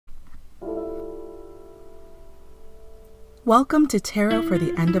Welcome to Tarot for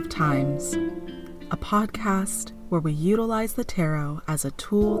the End of Times, a podcast where we utilize the tarot as a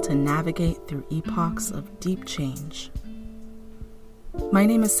tool to navigate through epochs of deep change. My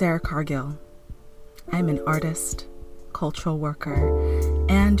name is Sarah Cargill. I'm an artist, cultural worker,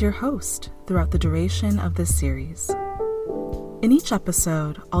 and your host throughout the duration of this series. In each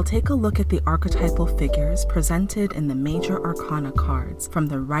episode, I'll take a look at the archetypal figures presented in the major arcana cards from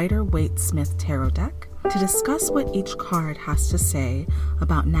the Rider-Waite-Smith Tarot deck to discuss what each card has to say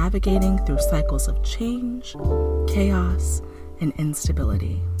about navigating through cycles of change, chaos, and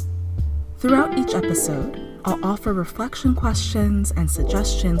instability. Throughout each episode, I'll offer reflection questions and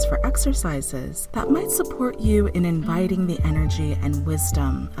suggestions for exercises that might support you in inviting the energy and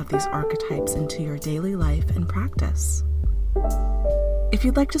wisdom of these archetypes into your daily life and practice. If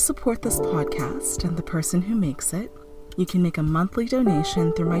you'd like to support this podcast and the person who makes it, you can make a monthly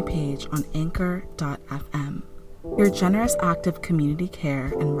donation through my page on anchor.fm. Your generous act of community care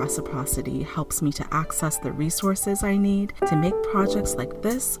and reciprocity helps me to access the resources I need to make projects like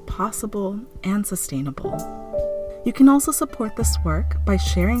this possible and sustainable. You can also support this work by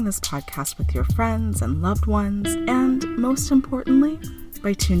sharing this podcast with your friends and loved ones, and most importantly,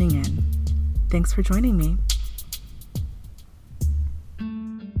 by tuning in. Thanks for joining me.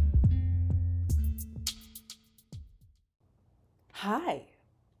 Hi,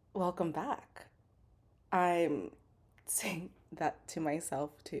 welcome back. I'm saying that to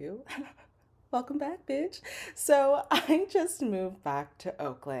myself too. Welcome back, bitch. So I just moved back to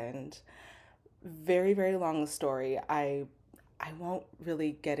Oakland. Very, very long story. I won't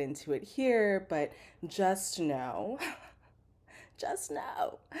really get into it here, but just know, just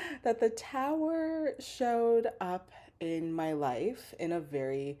know that the tower showed up in my life in a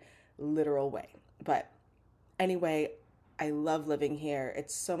very literal way. But anyway, I love living here.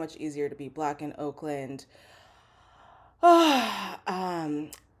 It's so much easier to be Black in Oakland.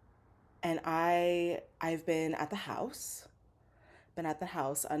 And I've been at the house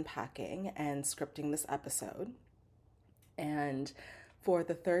unpacking and scripting this episode. And for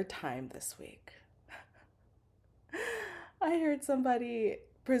the third time this week, I heard somebody,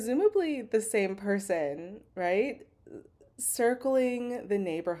 presumably the same person, right, circling the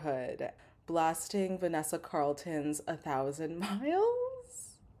neighborhood, blasting Vanessa Carlton's 1,000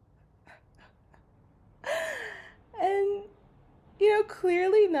 Miles. And,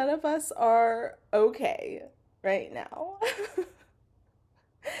 clearly none of us are okay right now.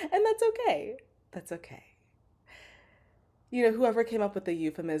 And that's okay. That's okay. Whoever came up with the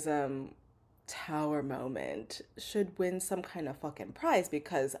euphemism tower moment should win some kind of fucking prize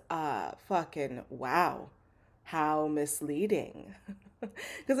because, fucking wow, how misleading.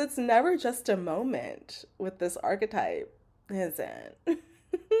 Because it's never just a moment with this archetype, is it?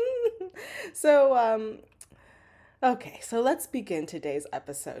 Okay, so let's begin today's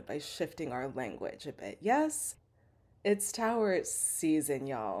episode by shifting our language a bit. Yes, it's tower season,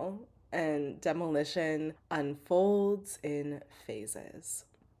 y'all, and demolition unfolds in phases.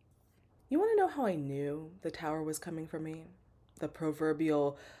 You want to know how I knew the tower was coming for me? The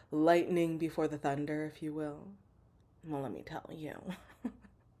proverbial lightning before the thunder, if you will. Well, let me tell you.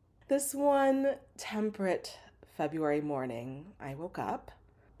 This one temperate February morning, I woke up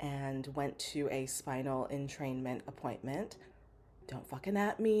and went to a spinal entrainment appointment. Don't fucking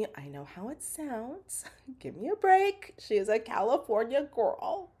at me. I know how it sounds. Give me a break. She is a California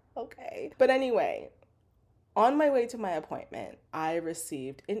girl. Okay. But anyway, on my way to my appointment, I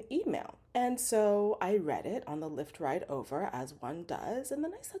received an email. And so I read it on the Lyft ride over, as one does. And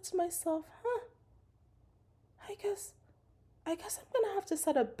then I said to myself, I guess I'm gonna have to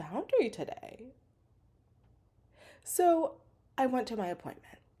set a boundary today. So I went to my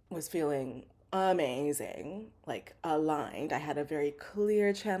appointment, was feeling amazing, like aligned. I had a very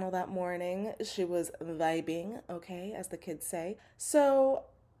clear channel that morning. She was vibing, okay, as the kids say. So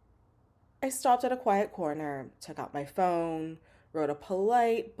I stopped at a quiet corner, took out my phone, wrote a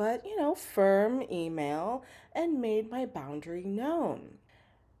polite but, firm email, and made my boundary known.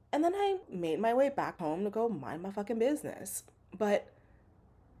 And then I made my way back home to go mind my fucking business. But,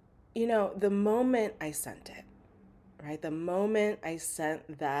 the moment I sent it, right? The moment I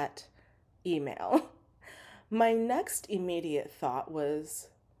sent that email, my next immediate thought was,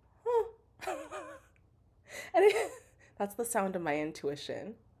 and that's the sound of my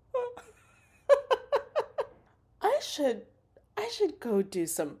intuition. I should go do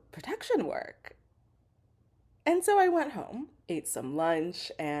some protection work. And so I went home, ate some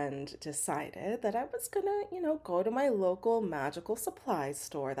lunch, and decided that I was gonna, go to my local magical supply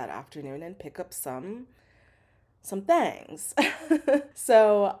store that afternoon and pick up some some things.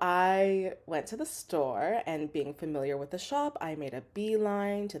 So I went to the store, and being familiar with the shop, I made a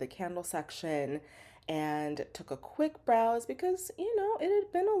beeline to the candle section and took a quick browse because, it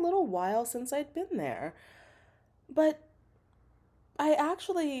had been a little while since I'd been there. But I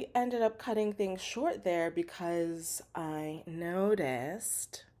actually ended up cutting things short there because I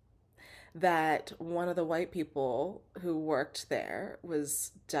noticed that one of the white people who worked there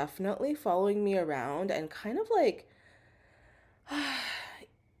was definitely following me around and kind of like,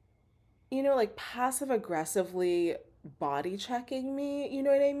 like passive aggressively body checking me. You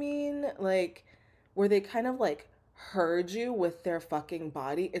know what I mean? Like, where they kind of like heard you with their fucking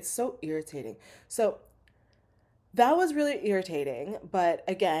body. It's so irritating. So that was really irritating, but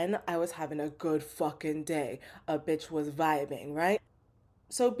again, I was having a good fucking day. A bitch was vibing, right?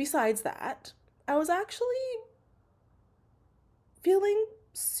 So besides that, I was actually feeling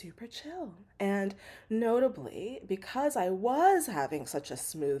super chill. And notably, because I was having such a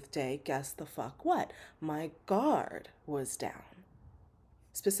smooth day, guess the fuck what? My guard was down.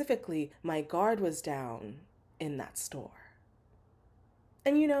 Specifically, my guard was down in that store.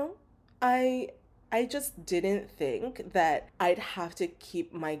 And I just didn't think that I'd have to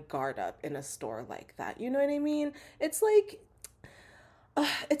keep my guard up in a store like that. You know what I mean? It's like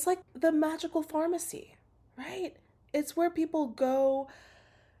the magical pharmacy, right? It's where people go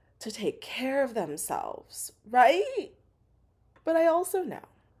to take care of themselves, right? But I also know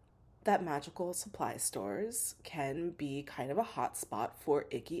that magical supply stores can be kind of a hot spot for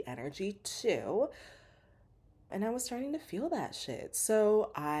icky energy too. And I was starting to feel that shit.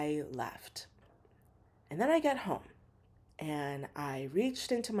 So I left. And then I get home and I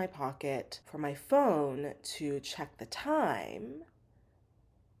reached into my pocket for my phone to check the time.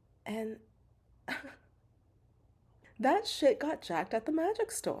 And that shit got jacked at the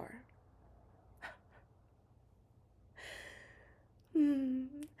magic store.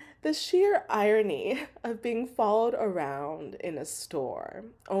 The sheer irony of being followed around in a store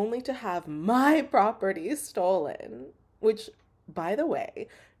only to have my property stolen, which, by the way,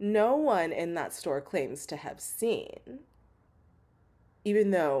 no one in that store claims to have seen, even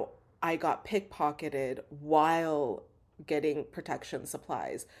though I got pickpocketed while getting protection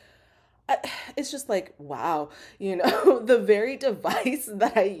supplies. It's just like, wow, the very device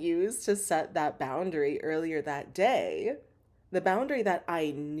that I used to set that boundary earlier that day, the boundary that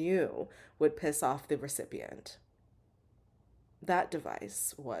I knew would piss off the recipient, that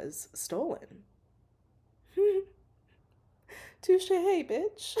device was stolen. Touche,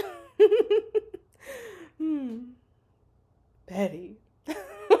 bitch. Betty.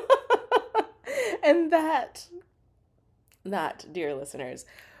 And that, dear listeners,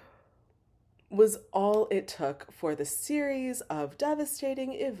 was all it took for the series of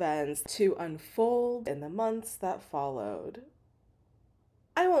devastating events to unfold in the months that followed.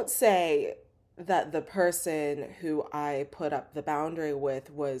 I won't say that the person who I put up the boundary with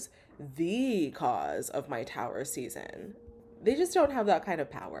was the cause of my tower season. They just don't have that kind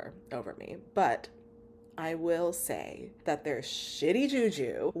of power over me. But I will say that their shitty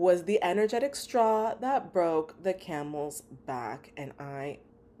juju was the energetic straw that broke the camel's back, and I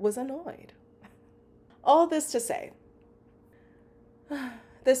was annoyed. All this to say,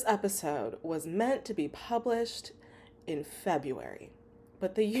 this episode was meant to be published in February,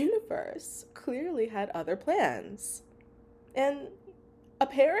 but the universe clearly had other plans. And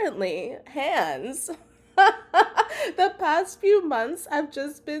apparently, hands. The past few months have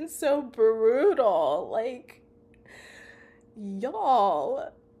just been so brutal. Like, y'all,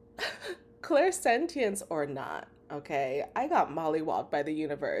 clairsentience or not, okay? I got mollywopped by the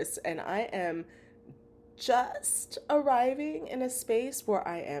universe, and I am just arriving in a space where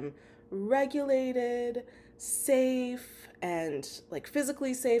I am regulated, safe, and like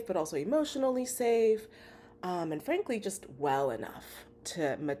physically safe, but also emotionally safe, and frankly, just well enough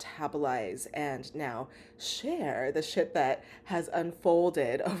to metabolize and now share the shit that has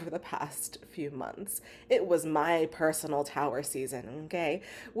unfolded over the past few months. It was my personal tower season, okay?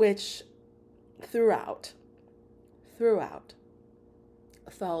 Which throughout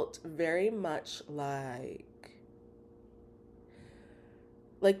felt very much like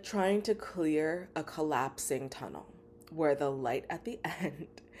trying to clear a collapsing tunnel where the light at the end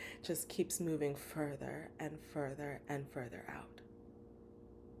just keeps moving further and further and further out.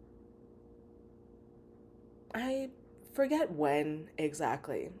 I forget when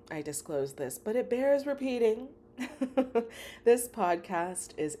exactly I disclosed this, but it bears repeating. This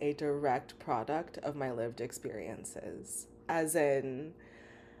podcast is a direct product of my lived experiences. As in,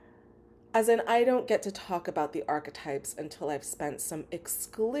 As in, I don't get to talk about the archetypes until I've spent some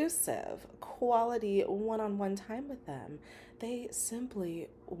exclusive, quality one-on-one time with them. They simply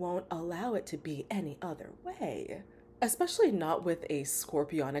won't allow it to be any other way. Especially not with a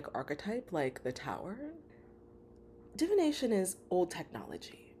scorpionic archetype like the Tower. Divination is old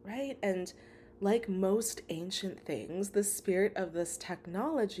technology, right? And like most ancient things, the spirit of this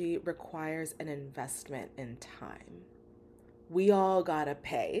technology requires an investment in time. We all gotta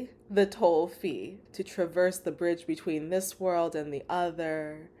pay the toll fee to traverse the bridge between this world and the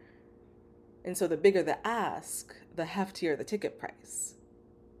other. And so the bigger the ask, the heftier the ticket price.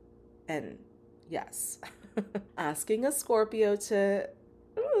 And yes, asking a Scorpio to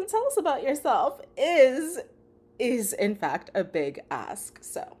tell us about yourself is in fact a big ask.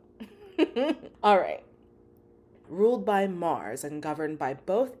 So, all right. Ruled by Mars and governed by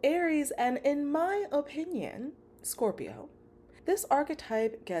both Aries and, in my opinion, Scorpio, this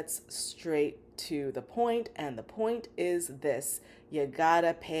archetype gets straight to the point, and the point is this: you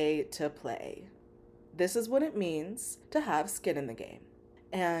gotta pay to play. This is what it means to have skin in the game.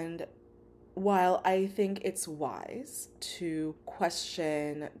 And while I think it's wise to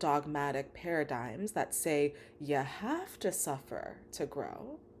question dogmatic paradigms that say you have to suffer to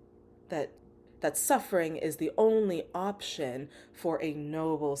grow, that suffering is the only option for a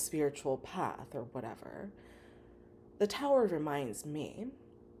noble spiritual path or whatever, the Tower reminds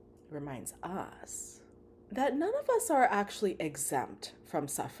us, that none of us are actually exempt from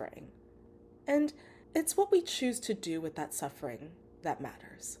suffering. And it's what we choose to do with that suffering that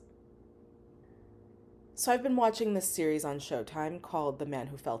matters. So I've been watching this series on Showtime called The Man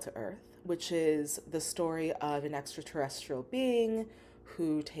Who Fell to Earth, which is the story of an extraterrestrial being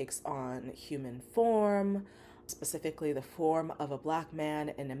who takes on human form, specifically the form of a Black man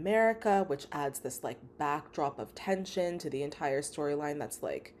in America, which adds this like backdrop of tension to the entire storyline that's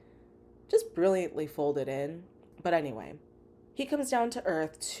like just brilliantly folded in. But anyway, he comes down to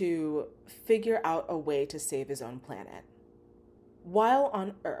Earth to figure out a way to save his own planet. While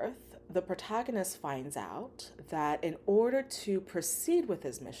on Earth, the protagonist finds out that in order to proceed with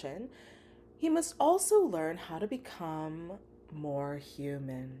his mission, he must also learn how to become more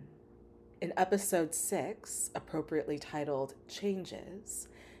human. In episode 6, appropriately titled Changes,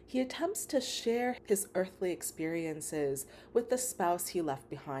 he attempts to share his earthly experiences with the spouse he left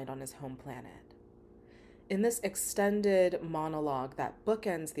behind on his home planet. In this extended monologue that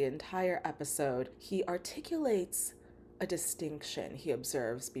bookends the entire episode, he articulates a distinction he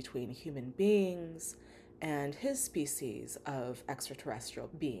observes between human beings and his species of extraterrestrial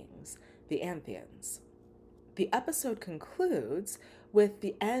beings, the Anthians. The episode concludes with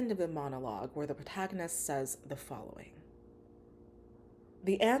the end of the monologue where the protagonist says the following: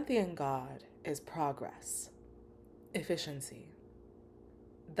 "The Anthian god is progress, efficiency.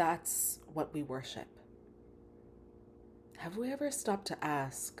 That's what we worship. Have we ever stopped to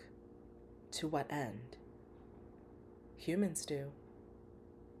ask, to what end? Humans do.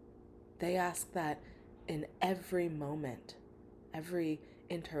 They ask that in every moment, every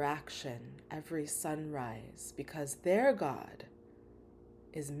interaction, every sunrise, because their God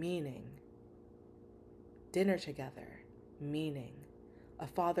is meaning. Dinner together, meaning. A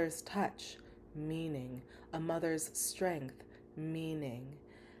father's touch, meaning. A mother's strength, meaning.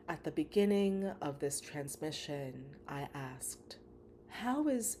 At the beginning of this transmission, I asked, how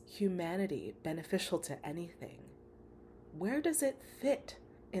is humanity beneficial to anything? Where does it fit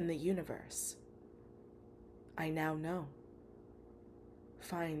in the universe? I now know.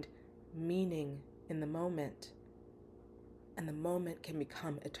 Find meaning in the moment, and the moment can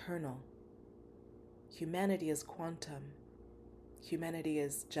become eternal. Humanity is quantum. Humanity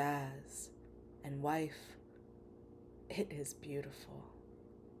is jazz and wife. It is beautiful."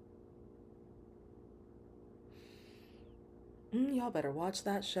 Y'all better watch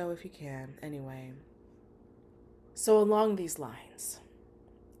that show if you can. Anyway, so along these lines,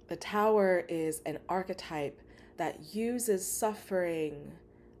 the Tower is an archetype that uses suffering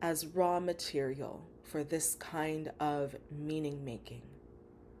as raw material for this kind of meaning making.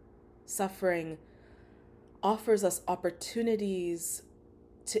 Suffering offers us opportunities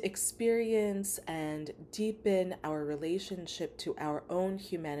to experience and deepen our relationship to our own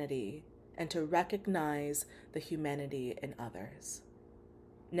humanity and to recognize the humanity in others.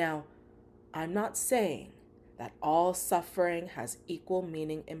 Now, I'm not saying that all suffering has equal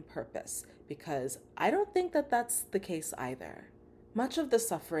meaning and purpose, because I don't think that that's the case either. Much of the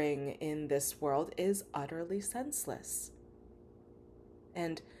suffering in this world is utterly senseless.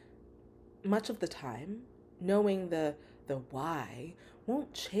 And much of the time, knowing the why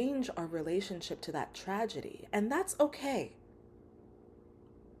won't change our relationship to that tragedy, and that's okay.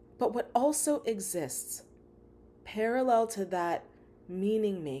 But what also exists parallel to that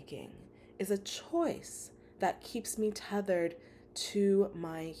meaning making is a choice that keeps me tethered to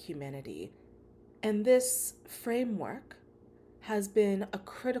my humanity. And this framework has been a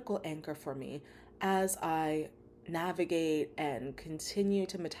critical anchor for me as I navigate and continue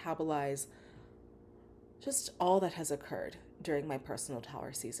to metabolize just all that has occurred during my personal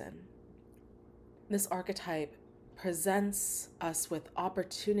tower season. This archetype presents us with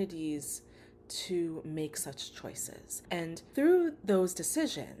opportunities to make such choices. And through those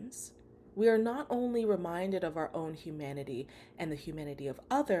decisions, we are not only reminded of our own humanity and the humanity of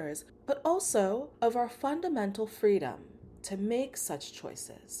others, but also of our fundamental freedom to make such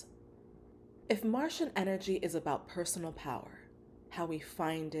choices. If Martian energy is about personal power, how we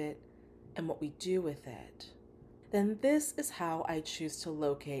find it, and what we do with it, then this is how I choose to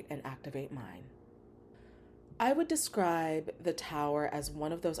locate and activate mine. I would describe the tower as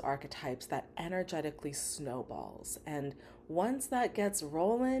one of those archetypes that energetically snowballs, and once that gets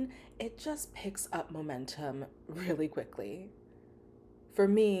rolling, it just picks up momentum really quickly. For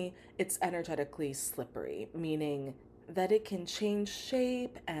me, it's energetically slippery, meaning that it can change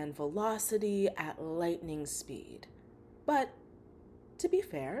shape and velocity at lightning speed. But to be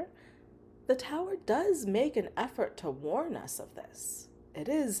fair, the tower does make an effort to warn us of this. It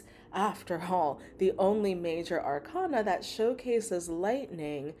is, after all, the only major arcana that showcases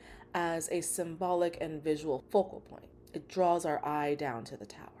lightning as a symbolic and visual focal point. It draws our eye down to the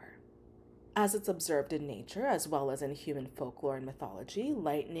tower. As it's observed in nature, as well as in human folklore and mythology,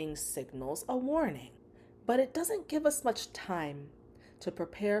 lightning signals a warning. But it doesn't give us much time to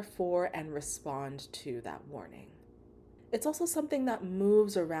prepare for and respond to that warning. It's also something that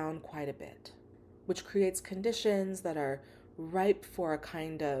moves around quite a bit, which creates conditions that are ripe for a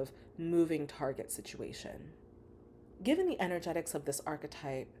kind of moving target situation. Given the energetics of this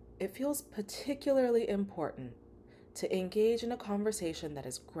archetype, it feels particularly important to engage in a conversation that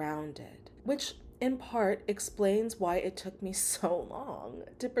is grounded, which in part explains why it took me so long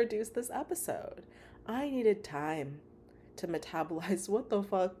to produce this episode. I needed time to metabolize what the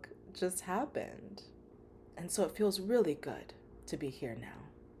fuck just happened. And so it feels really good to be here now.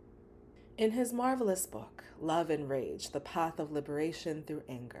 In his marvelous book, Love and Rage, The Path of Liberation Through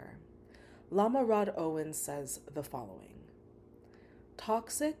Anger, Lama Rod Owens says the following: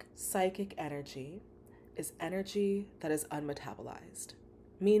 toxic psychic energy is energy that is unmetabolized,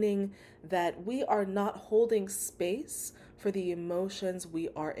 meaning that we are not holding space for the emotions we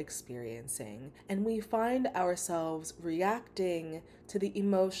are experiencing, and we find ourselves reacting to the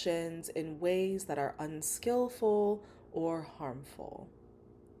emotions in ways that are unskillful or harmful.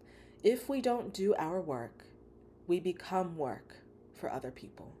 If we don't do our work, we become work for other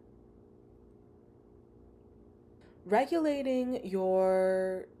people. Regulating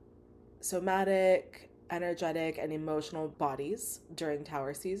your somatic, energetic, and emotional bodies during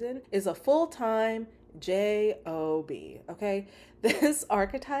tower season is a full-time job, okay? This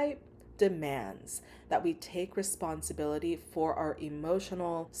archetype demands that we take responsibility for our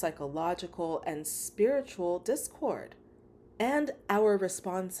emotional, psychological, and spiritual discord and our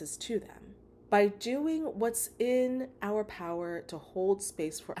responses to them by doing what's in our power to hold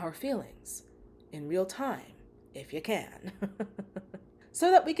space for our feelings in real time, if you can,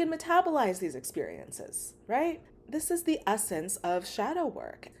 so that we can metabolize these experiences, right? This is the essence of shadow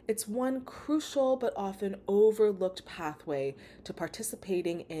work. It's one crucial but often overlooked pathway to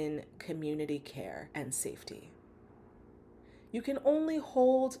participating in community care and safety. You can only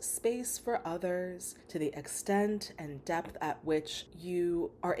hold space for others to the extent and depth at which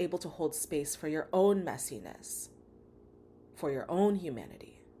you are able to hold space for your own messiness, for your own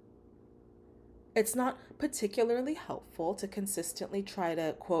humanity. It's not particularly helpful to consistently try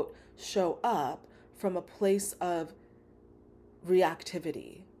to, quote, show up from a place of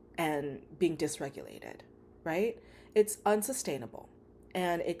reactivity and being dysregulated, right? It's unsustainable,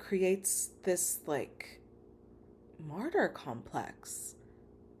 and it creates this, martyr complex,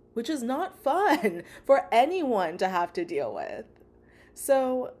 which is not fun for anyone to have to deal with.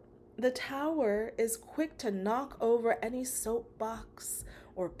 So the tower is quick to knock over any soapbox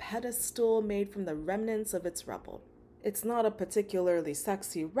or pedestal made from the remnants of its rubble. It's not a particularly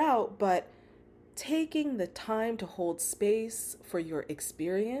sexy route, but taking the time to hold space for your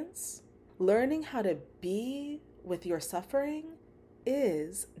experience, learning how to be with your suffering,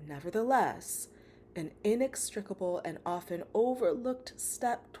 is nevertheless an inextricable and often overlooked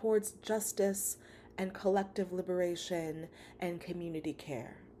step towards justice and collective liberation and community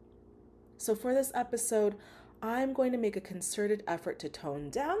care. So for this episode, I'm going to make a concerted effort to tone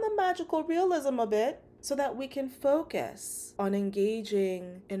down the magical realism a bit so that we can focus on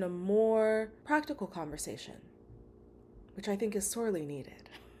engaging in a more practical conversation, which I think is sorely needed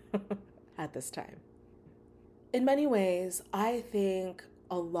at this time. In many ways, I think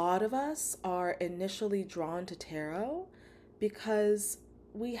a lot of us are initially drawn to tarot because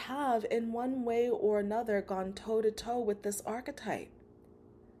we have, in one way or another, gone toe to toe with this archetype.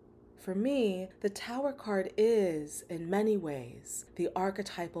 For me, the Tower card is, in many ways, the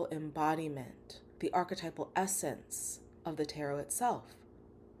archetypal embodiment, the archetypal essence of the tarot itself.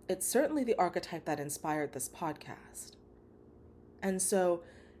 It's certainly the archetype that inspired this podcast. And so,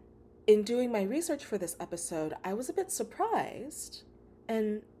 in doing my research for this episode, I was a bit surprised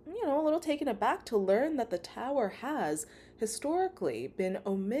and, a little taken aback to learn that the Tower has historically been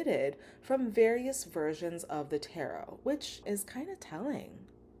omitted from various versions of the tarot, which is kind of telling.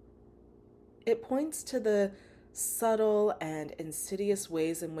 It points to the subtle and insidious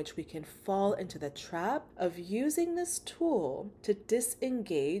ways in which we can fall into the trap of using this tool to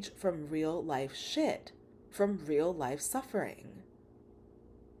disengage from real life shit, from real life suffering.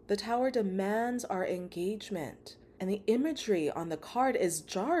 The Tower demands our engagement, and the imagery on the card is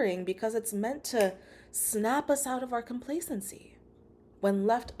jarring because it's meant to snap us out of our complacency. When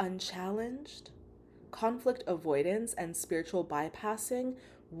left unchallenged, conflict avoidance and spiritual bypassing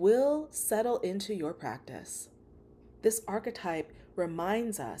will settle into your practice. This archetype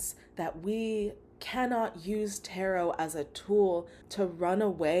reminds us that we cannot use tarot as a tool to run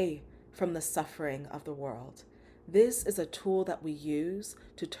away from the suffering of the world. This is a tool that we use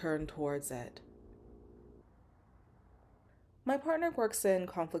to turn towards it. My partner works in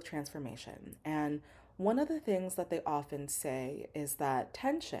conflict transformation, and one of the things that they often say is that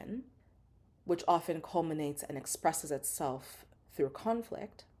tension, which often culminates and expresses itself through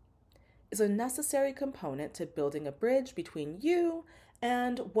conflict, is a necessary component to building a bridge between you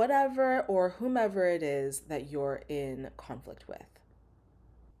and whatever or whomever it is that you're in conflict with.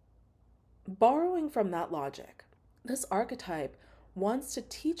 Borrowing from that logic, this archetype wants to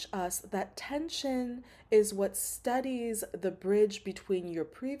teach us that tension is what steadies the bridge between your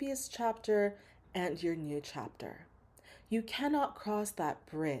previous chapter and your new chapter. You cannot cross that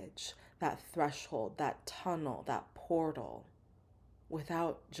bridge, that threshold, that tunnel, that portal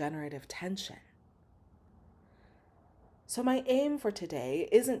without generative tension. So my aim for today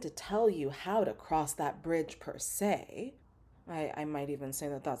isn't to tell you how to cross that bridge per se. I might even say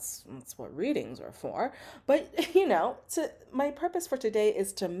that that's what readings are for. But, my purpose for today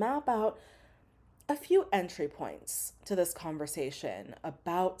is to map out a few entry points to this conversation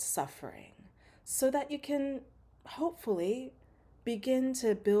about suffering so that you can hopefully begin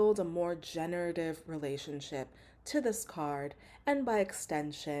to build a more generative relationship to this card and by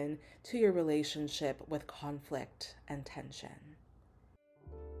extension to your relationship with conflict and tension.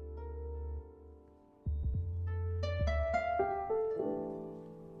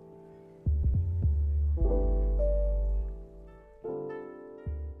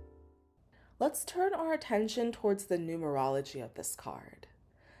 Let's turn our attention towards the numerology of this card.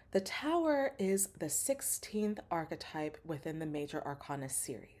 The Tower is the 16th archetype within the Major Arcana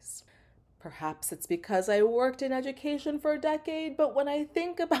series. Perhaps it's because I worked in education for a decade, but when I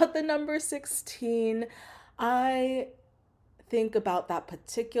think about the number 16, I think about that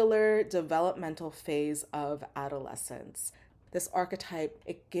particular developmental phase of adolescence. This archetype,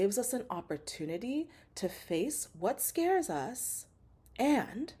 it gives us an opportunity to face what scares us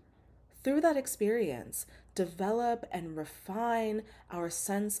and through that experience, develop and refine our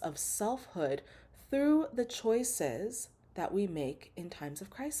sense of selfhood through the choices that we make in times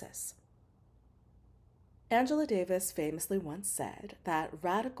of crisis. Angela Davis famously once said that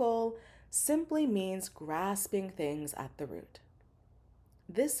radical simply means grasping things at the root.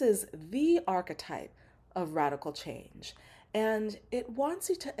 This is the archetype of radical change, and it wants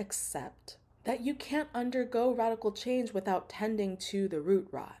you to accept that you can't undergo radical change without tending to the root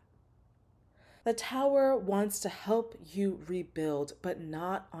rot. The Tower wants to help you rebuild, but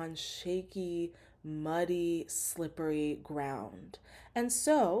not on shaky, muddy, slippery ground. And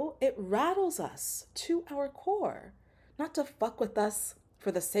so it rattles us to our core, not to fuck with us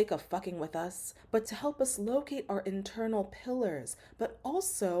for the sake of fucking with us, but to help us locate our internal pillars, but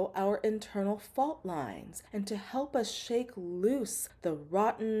also our internal fault lines, and to help us shake loose the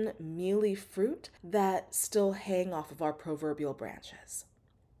rotten, mealy fruit that still hang off of our proverbial branches.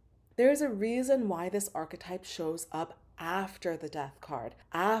 There is a reason why this archetype shows up after the Death card,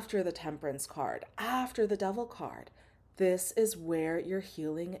 after the Temperance card, after the Devil card. This is where your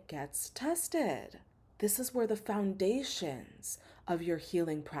healing gets tested. This is where the foundations of your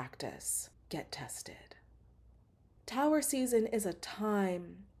healing practice get tested. Tower season is a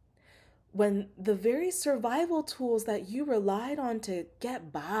time when the very survival tools that you relied on to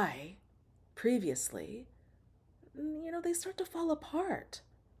get by previously, they start to fall apart.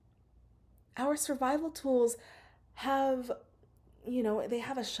 Our survival tools have, they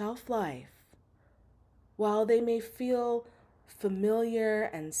have a shelf life. While they may feel familiar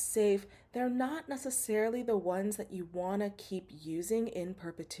and safe, they're not necessarily the ones that you want to keep using in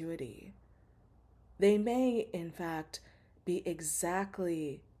perpetuity. They may, in fact, be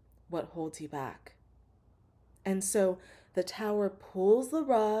exactly what holds you back. And so the tower pulls the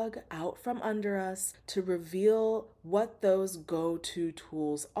rug out from under us to reveal what those go-to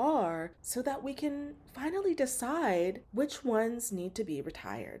tools are so that we can finally decide which ones need to be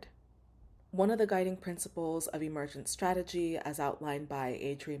retired. One of the guiding principles of emergent strategy, as outlined by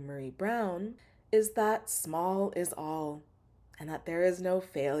Adrienne Maree Brown, is that small is all, and that there is no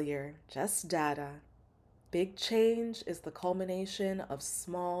failure, just data. Big change is the culmination of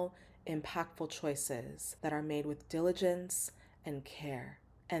small, impactful choices that are made with diligence and care.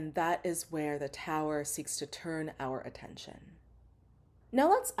 And that is where the tower seeks to turn our attention. Now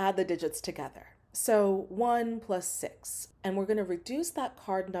let's add the digits together. So 1 plus 6, and we're going to reduce that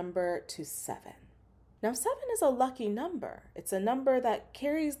card number to 7. Now 7 is a lucky number. It's a number that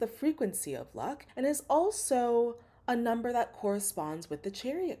carries the frequency of luck and is also a number that corresponds with the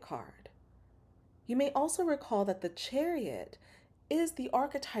Chariot card. You may also recall that the Chariot is the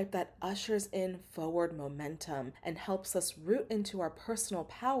archetype that ushers in forward momentum and helps us root into our personal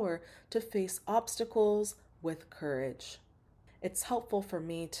power to face obstacles with courage. It's helpful for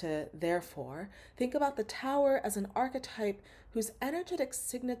me to, therefore, think about the tower as an archetype whose energetic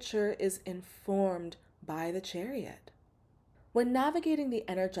signature is informed by the Chariot. When navigating the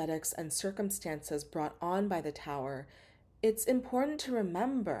energetics and circumstances brought on by the tower, it's important to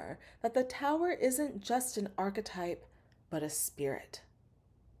remember that the tower isn't just an archetype, but a spirit.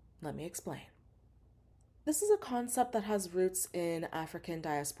 Let me explain. This is a concept that has roots in African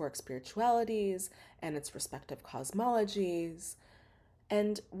diasporic spiritualities and its respective cosmologies.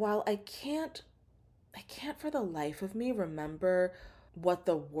 And while I can't for the life of me remember what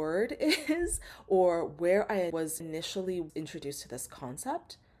the word is or where I was initially introduced to this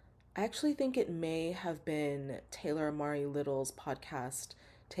concept, I actually think it may have been Taylor Amari Little's podcast,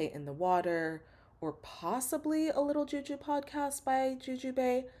 Tate in the Water, or possibly a Little Juju podcast by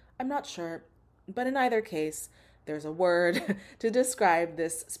Jujubee. I'm not sure. But in either case, there's a word to describe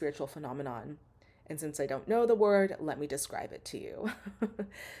this spiritual phenomenon. And since I don't know the word, let me describe it to you.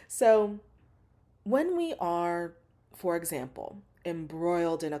 So, when we are, for example,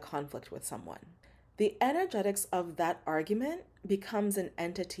 embroiled in a conflict with someone, the energetics of that argument becomes an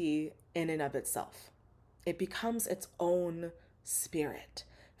entity in and of itself. It becomes its own spirit,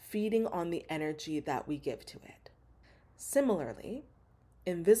 feeding on the energy that we give to it. Similarly,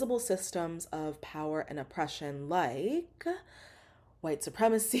 invisible systems of power and oppression like white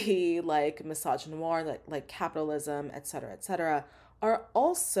supremacy, like misogynoir, like capitalism, etc., are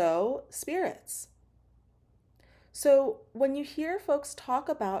also spirits. So when you hear folks talk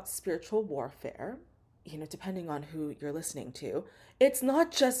about spiritual warfare, depending on who you're listening to, it's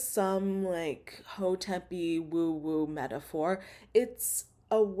not just some hotepy woo-woo metaphor. It's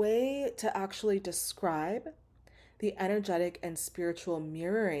a way to actually describe the energetic and spiritual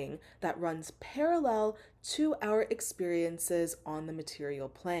mirroring that runs parallel to our experiences on the material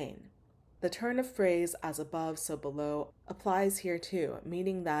plane. The turn of phrase, as above, so below, applies here too,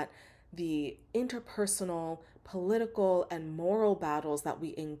 meaning that the interpersonal, political, and moral battles that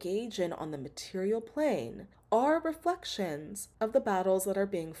we engage in on the material plane are reflections of the battles that are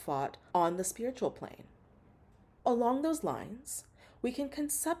being fought on the spiritual plane. Along those lines, we can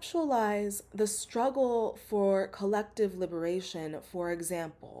conceptualize the struggle for collective liberation, for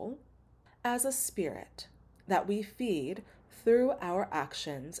example, as a spirit that we feed through our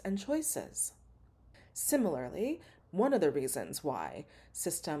actions and choices. Similarly, one of the reasons why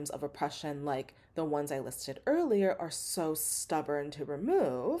systems of oppression like the ones I listed earlier are so stubborn to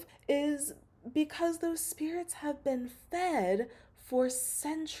remove is because those spirits have been fed for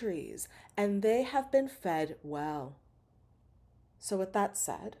centuries, and they have been fed well. So with that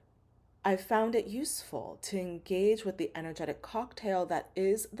said, I found it useful to engage with the energetic cocktail that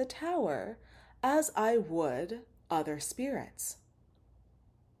is the tower as I would other spirits.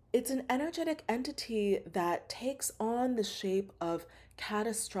 It's an energetic entity that takes on the shape of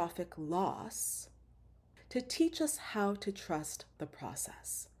catastrophic loss to teach us how to trust the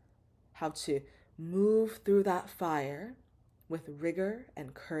process, how to move through that fire with rigor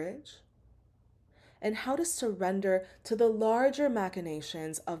and courage, and how to surrender to the larger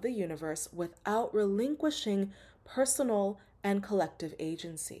machinations of the universe without relinquishing personal and collective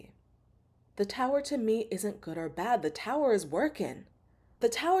agency. The tower to me isn't good or bad. The tower is working. The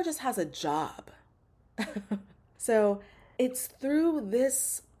tower just has a job. So it's through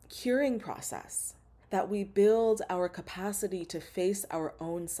this curing process that we build our capacity to face our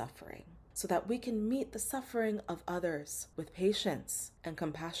own suffering so that we can meet the suffering of others with patience and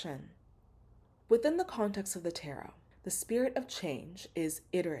compassion. Within the context of the tarot, the spirit of change is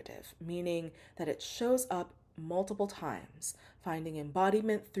iterative, meaning that it shows up multiple times, finding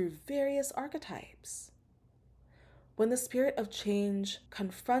embodiment through various archetypes. When the spirit of change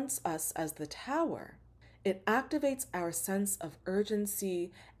confronts us as the tower, it activates our sense of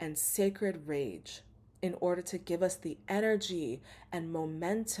urgency and sacred rage in order to give us the energy and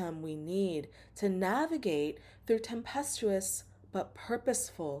momentum we need to navigate through tempestuous but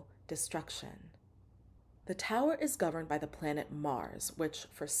purposeful destruction. The tower is governed by the planet Mars, which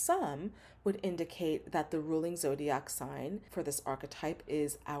for some would indicate that the ruling zodiac sign for this archetype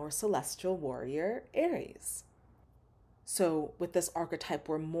is our celestial warrior, Aries. So with this archetype,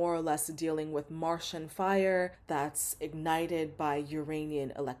 we're more or less dealing with Martian fire that's ignited by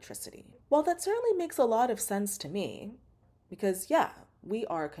Uranian electricity. Well, that certainly makes a lot of sense to me, because we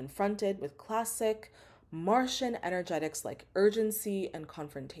are confronted with classic Martian energetics like urgency and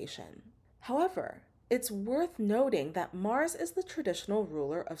confrontation. However, it's worth noting that Mars is the traditional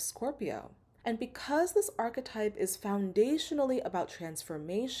ruler of Scorpio. And because this archetype is foundationally about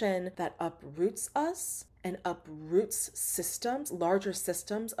transformation that uproots us and uproots systems, larger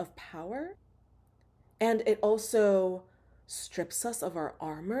systems of power, and it also strips us of our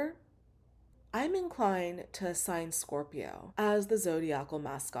armor, I'm inclined to assign Scorpio as the zodiacal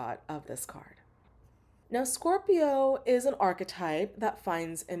mascot of this card. Now, Scorpio is an archetype that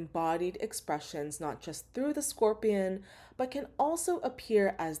finds embodied expressions not just through the scorpion, but can also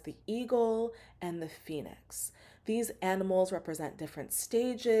appear as the eagle and the phoenix. These animals represent different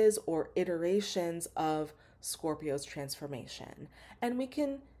stages or iterations of Scorpio's transformation. And we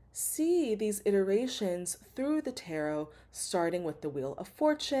can see these iterations through the tarot, starting with the Wheel of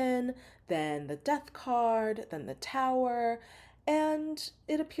Fortune, then the Death card, then the Tower, and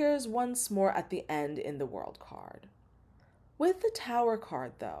it appears once more at the end in the World card. With the Tower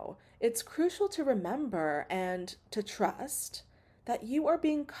card, though, it's crucial to remember and to trust that you are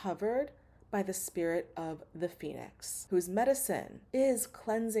being covered by the spirit of the Phoenix, whose medicine is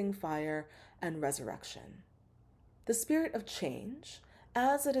cleansing fire and resurrection. The spirit of change,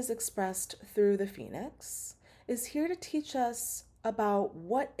 as it is expressed through the Phoenix, is here to teach us about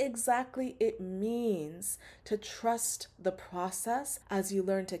what exactly it means to trust the process as you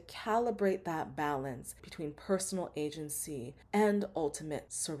learn to calibrate that balance between personal agency and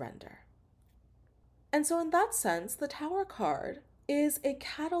ultimate surrender. And so in that sense, the Tower card is a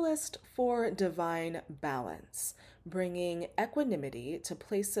catalyst for divine balance, bringing equanimity to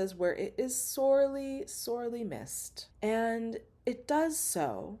places where it is sorely, sorely missed. And it does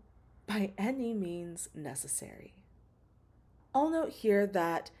so by any means necessary. I'll note here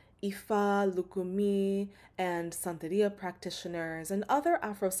that Ifa, Lukumi, and Santeria practitioners and other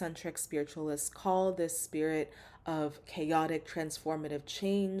Afrocentric spiritualists call this spirit of chaotic transformative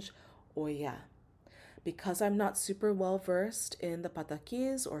change Oya. Because I'm not super well versed in the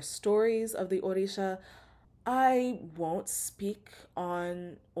patakis or stories of the Orisha, I won't speak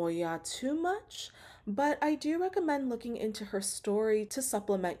on Oya too much, but I do recommend looking into her story to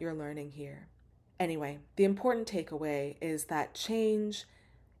supplement your learning here. Anyway, the important takeaway is that change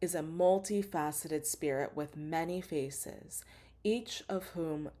is a multifaceted spirit with many faces, each of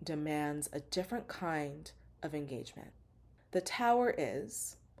whom demands a different kind of engagement. The Tower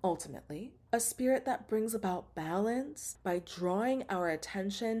is, ultimately, a spirit that brings about balance by drawing our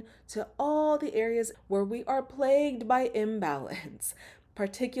attention to all the areas where we are plagued by imbalance,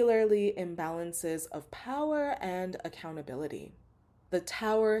 particularly imbalances of power and accountability. The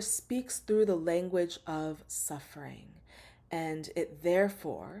Tower speaks through the language of suffering, and it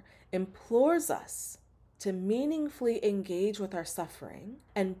therefore implores us to meaningfully engage with our suffering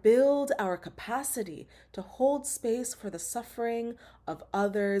and build our capacity to hold space for the suffering of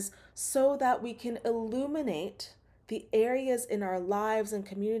others so that we can illuminate the areas in our lives and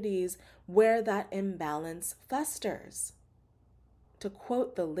communities where that imbalance festers. To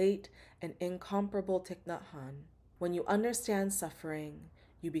quote the late and incomparable Thich Nhat Hanh, when you understand suffering,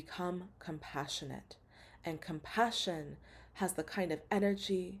 you become compassionate. And compassion has the kind of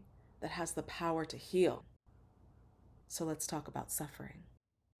energy that has the power to heal. So let's talk about suffering.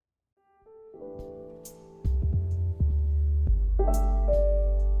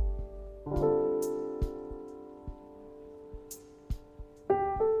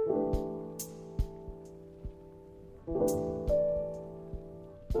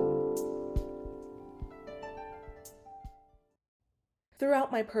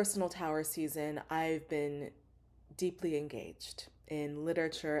 Throughout my personal Tower season, I've been deeply engaged in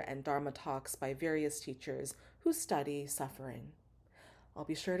literature and Dharma talks by various teachers who study suffering. I'll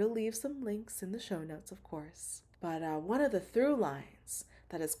be sure to leave some links in the show notes, of course. But one of the through lines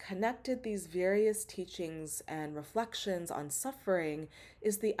that has connected these various teachings and reflections on suffering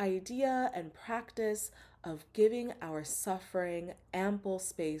is the idea and practice of giving our suffering ample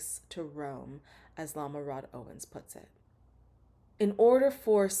space to roam, as Lama Rod Owens puts it. In order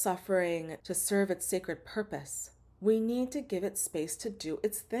for suffering to serve its sacred purpose, we need to give it space to do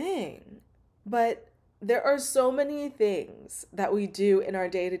its thing. But there are so many things that we do in our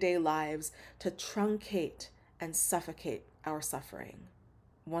day-to-day lives to truncate and suffocate our suffering.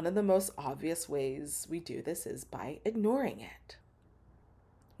 One of the most obvious ways we do this is by ignoring it.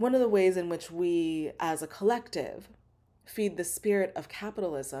 One of the ways in which we, as a collective, feed the spirit of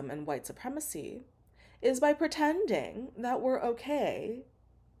capitalism and white supremacy is by pretending that we're okay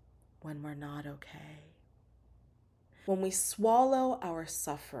when we're not okay. When we swallow our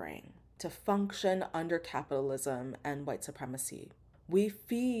suffering to function under capitalism and white supremacy, we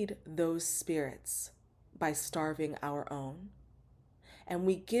feed those spirits by starving our own. And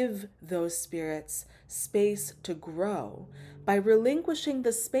we give those spirits space to grow by relinquishing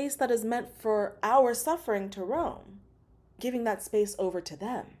the space that is meant for our suffering to roam, giving that space over to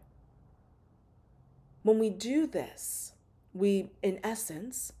them. When we do this, we, in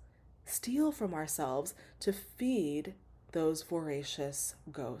essence, steal from ourselves to feed those voracious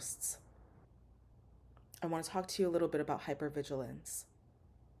ghosts. I want to talk to you a little bit about hypervigilance.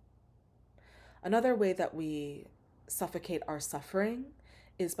 Another way that we suffocate our suffering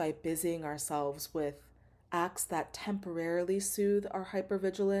is by busying ourselves with acts that temporarily soothe our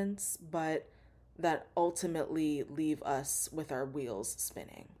hypervigilance, but that ultimately leave us with our wheels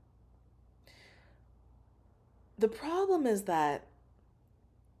spinning. The problem is that,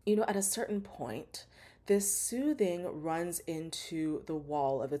 at a certain point, this soothing runs into the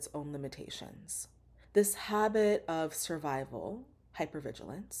wall of its own limitations. This habit of survival,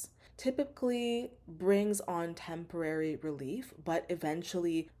 hypervigilance, typically brings on temporary relief, but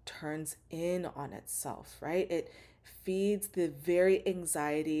eventually turns in on itself, right? It feeds the very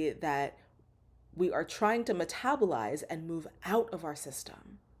anxiety that we are trying to metabolize and move out of our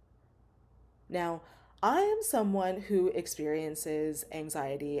system. Now, I am someone who experiences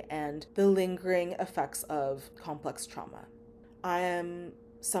anxiety and the lingering effects of complex trauma. I am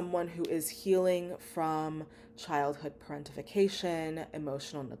someone who is healing from childhood parentification,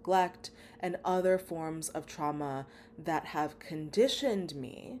 emotional neglect, and other forms of trauma that have conditioned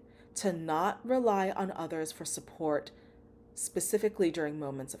me to not rely on others for support, specifically during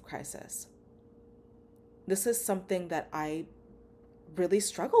moments of crisis. This is something that I really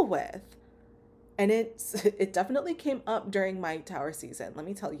struggle with. And it definitely came up during my Tower season, let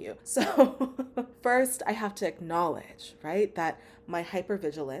me tell you. So first, I have to acknowledge, right, that my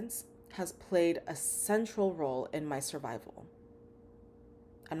hypervigilance has played a central role in my survival.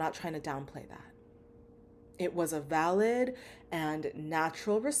 I'm not trying to downplay that. It was a valid and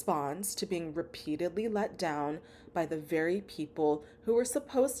natural response to being repeatedly let down by the very people who were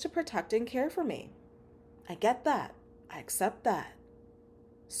supposed to protect and care for me. I get that. I accept that.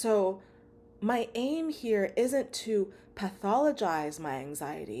 So my aim here isn't to pathologize my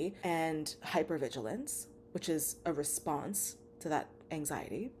anxiety and hypervigilance, which is a response to that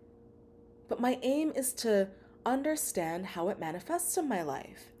anxiety, but my aim is to understand how it manifests in my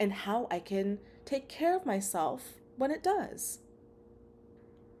life and how I can take care of myself when it does.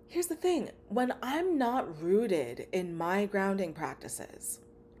 Here's the thing, when I'm not rooted in my grounding practices,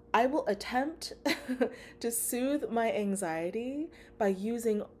 I will attempt to soothe my anxiety by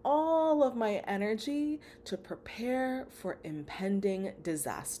using all of my energy to prepare for impending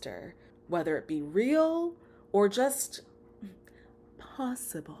disaster, whether it be real or just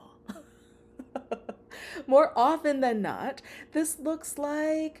possible. More often than not, this looks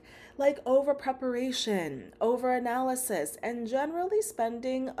like over preparation, over analysis, and generally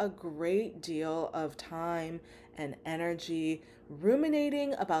spending a great deal of time and energy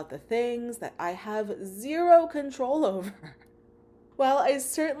ruminating about the things that I have zero control over. While I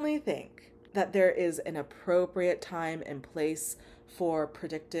certainly think that there is an appropriate time and place for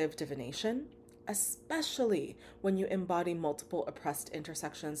predictive divination, especially when you embody multiple oppressed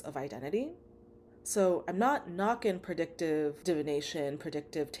intersections of identity. So I'm not knocking predictive divination,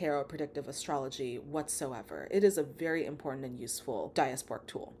 predictive tarot, predictive astrology whatsoever. It is a very important and useful diasporic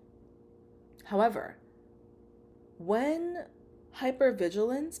tool. However, when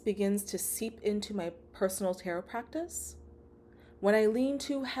hypervigilance begins to seep into my personal tarot practice, When I lean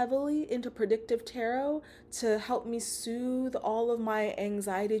too heavily into predictive tarot to help me soothe all of my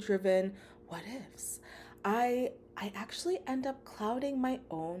anxiety-driven what ifs, I actually end up clouding my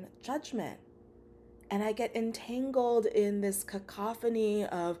own judgment. And I get entangled in this cacophony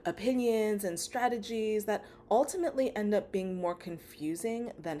of opinions and strategies that ultimately end up being more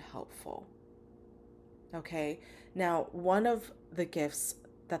confusing than helpful. Okay, now one of the gifts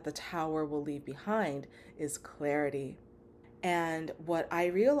that the tower will leave behind is clarity. And what I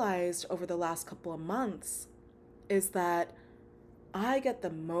realized over the last couple of months is that I get the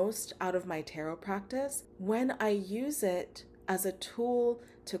most out of my tarot practice when I use it as a tool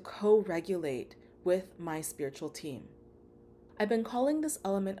to co-regulate with my spiritual team. I've been calling this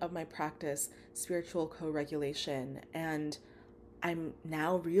element of my practice spiritual co-regulation, and I'm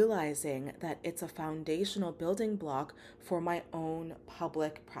now realizing that it's a foundational building block for my own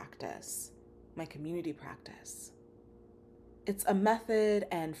public practice, my community practice. It's a method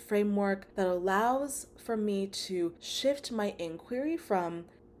and framework that allows for me to shift my inquiry from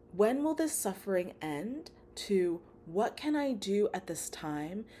when will this suffering end to what can I do at this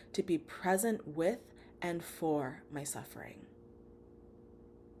time to be present with and for my suffering.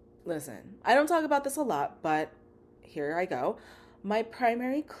 Listen, I don't talk about this a lot, but here I go. My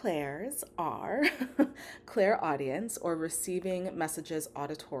primary clairs are clairaudience, or receiving messages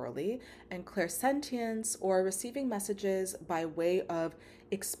auditorily, and clairsentience, or receiving messages by way of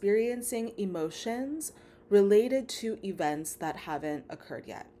experiencing emotions related to events that haven't occurred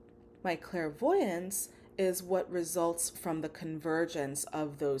yet. My clairvoyance is what results from the convergence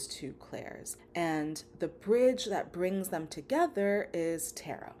of those two clairs, and the bridge that brings them together is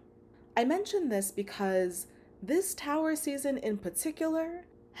tarot. I mention this because this tower season in particular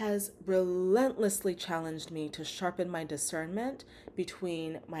has relentlessly challenged me to sharpen my discernment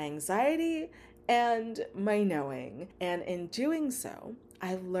between my anxiety and my knowing. And in doing so,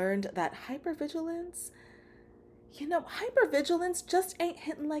 I've learned that hypervigilance just ain't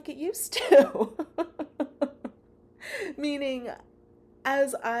hitting like it used to. Meaning,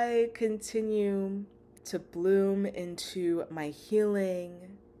 as I continue to bloom into my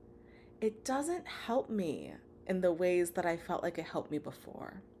healing, it doesn't help me in the ways that I felt like it helped me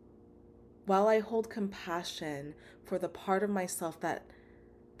before. While I hold compassion for the part of myself that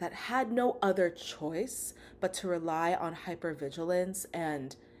had no other choice but to rely on hypervigilance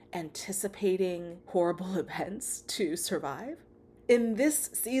and anticipating horrible events to survive, in this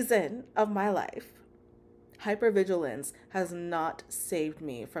season of my life, hypervigilance has not saved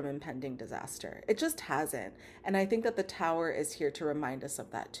me from impending disaster. It just hasn't. And I think that the tower is here to remind us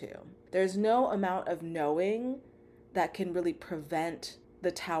of that too. There's no amount of knowing that can really prevent the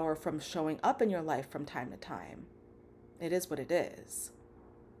tower from showing up in your life from time to time. It is what it is.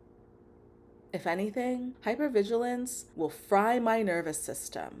 If anything, hypervigilance will fry my nervous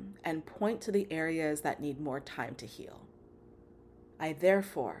system and point to the areas that need more time to heal. I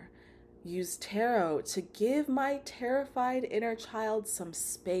therefore use tarot to give my terrified inner child some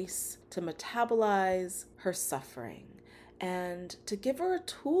space to metabolize her suffering and to give her a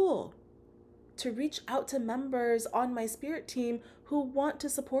tool to reach out to members on my spirit team who want to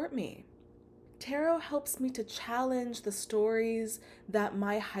support me. Tarot helps me to challenge the stories that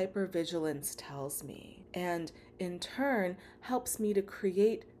my hypervigilance tells me, and in turn helps me to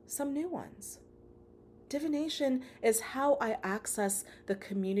create some new ones. Divination is how I access the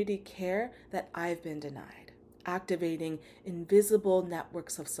community care that I've been denied, activating invisible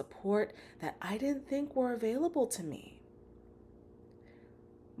networks of support that I didn't think were available to me.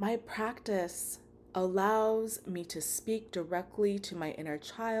 My practice allows me to speak directly to my inner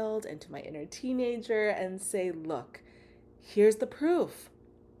child and to my inner teenager and say, look, here's the proof.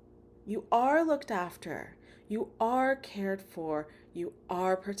 You are looked after. You are cared for. You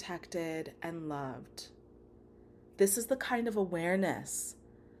are protected and loved. This is the kind of awareness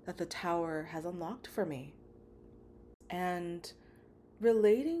that the tower has unlocked for me. And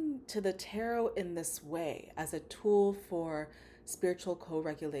relating to the tarot in this way as a tool for spiritual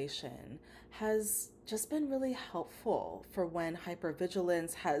co-regulation has just been really helpful for when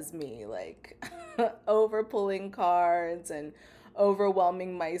hypervigilance has me like over pulling cards and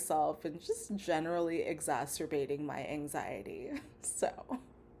overwhelming myself and just generally exacerbating my anxiety. So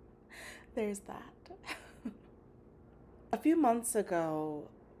there's that. A few months ago,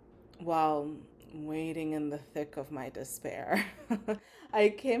 while wading in the thick of my despair, I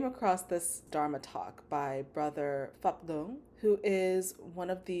came across this Dharma talk by Brother Phap Dung, who is one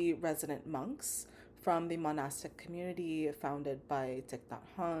of the resident monks from the monastic community founded by Thich Nhat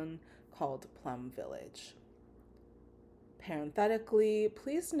Hanh called Plum Village. Parenthetically,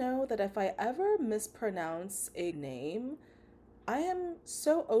 please know that if I ever mispronounce a name, I am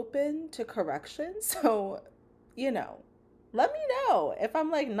so open to correction. So, let me know if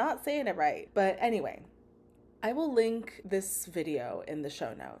I'm not saying it right. But anyway, I will link this video in the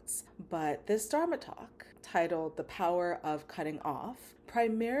show notes. But this Dharma talk, titled The Power of Cutting Off,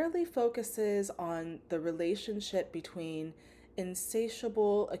 primarily focuses on the relationship between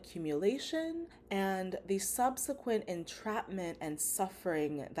insatiable accumulation and the subsequent entrapment and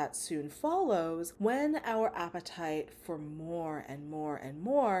suffering that soon follows when our appetite for more and more and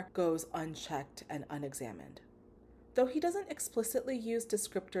more goes unchecked and unexamined. Though he doesn't explicitly use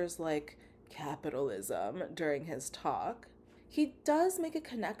descriptors like capitalism during his talk, he does make a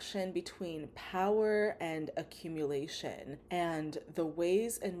connection between power and accumulation and the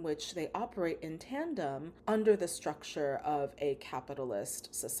ways in which they operate in tandem under the structure of a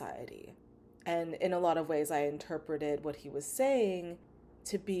capitalist society. And in a lot of ways, I interpreted what he was saying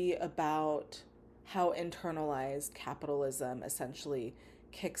to be about how internalized capitalism essentially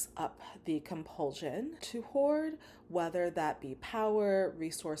kicks up the compulsion to hoard, whether that be power,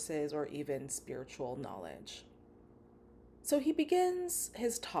 resources, or even spiritual knowledge. So he begins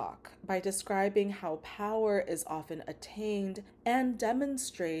his talk by describing how power is often attained and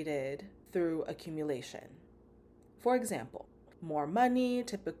demonstrated through accumulation. For example, more money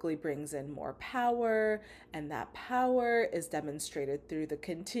typically brings in more power, and that power is demonstrated through the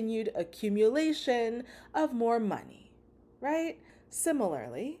continued accumulation of more money, right?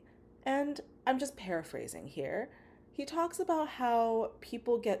 Similarly, and I'm just paraphrasing here, he talks about how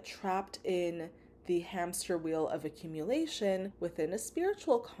people get trapped in the hamster wheel of accumulation within a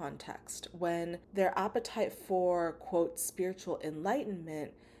spiritual context when their appetite for, quote, spiritual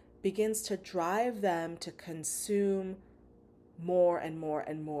enlightenment begins to drive them to consume more and more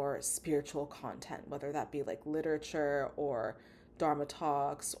and more spiritual content, whether that be like literature or Dharma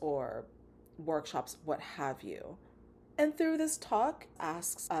talks or workshops, what have you. And through this talk,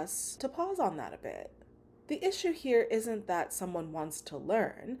 asks us to pause on that a bit. The issue here isn't that someone wants to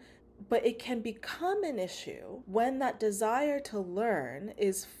learn, but it can become an issue when that desire to learn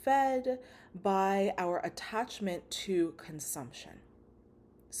is fed by our attachment to consumption.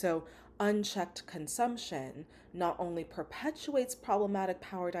 So unchecked consumption not only perpetuates problematic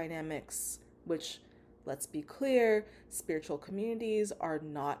power dynamics, which, let's be clear, spiritual communities are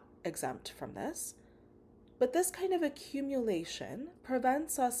not exempt from this, but this kind of accumulation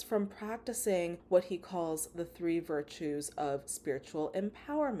prevents us from practicing what he calls the 3 virtues of spiritual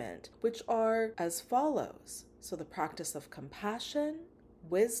empowerment, which are as follows. So the practice of compassion,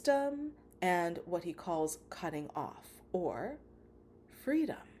 wisdom, and what he calls cutting off, or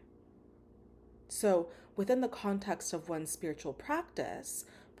freedom. So within the context of one's spiritual practice,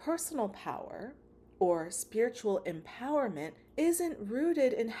 personal power or spiritual empowerment isn't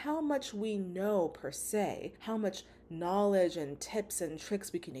rooted in how much we know per se, how much knowledge and tips and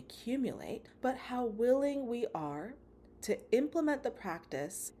tricks we can accumulate, but how willing we are to implement the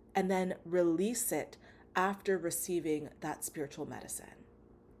practice and then release it after receiving that spiritual medicine.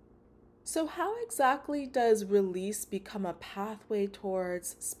 So how exactly does release become a pathway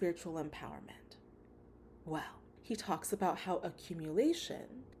towards spiritual empowerment? Well, he talks about how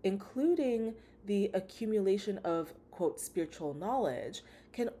accumulation, including the accumulation of, quote, spiritual knowledge,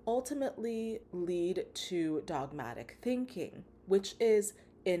 can ultimately lead to dogmatic thinking, which is,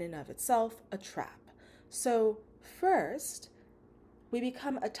 in and of itself, a trap. So, first, we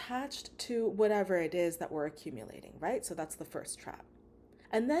become attached to whatever it is that we're accumulating, right? So that's the first trap.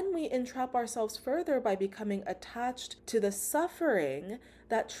 And then we entrap ourselves further by becoming attached to the suffering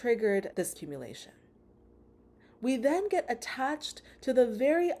that triggered this accumulation. We then get attached to the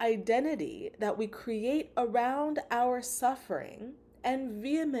very identity that we create around our suffering and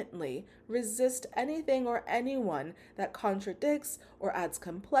vehemently resist anything or anyone that contradicts or adds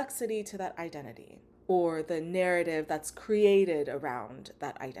complexity to that identity, or the narrative that's created around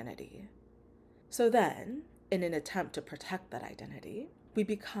that identity. So then, in an attempt to protect that identity, we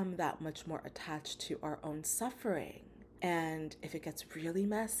become that much more attached to our own suffering. And if it gets really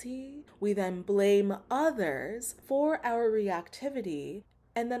messy, we then blame others for our reactivity,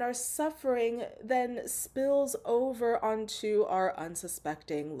 and then our suffering then spills over onto our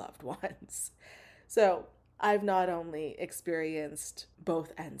unsuspecting loved ones. So I've not only experienced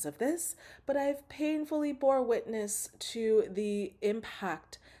both ends of this, but I've painfully bore witness to the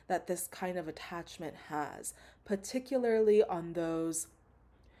impact that this kind of attachment has, particularly on those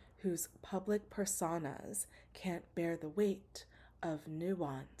whose public personas can't bear the weight of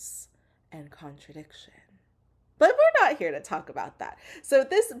nuance and contradiction. But we're not here to talk about that.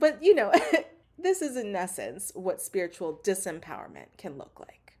 This is in essence what spiritual disempowerment can look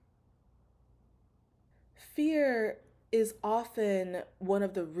like. Fear is often one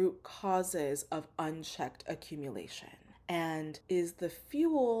of the root causes of unchecked accumulation and is the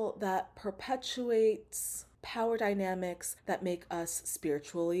fuel that perpetuates power dynamics that make us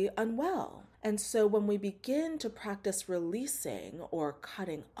spiritually unwell. And so when we begin to practice releasing or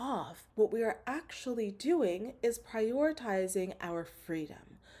cutting off, what we are actually doing is prioritizing our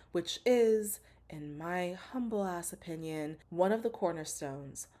freedom, which is, in my humble ass opinion, one of the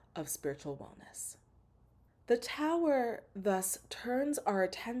cornerstones of spiritual wellness. The tower thus turns our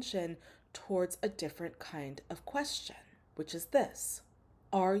attention towards a different kind of question, which is this: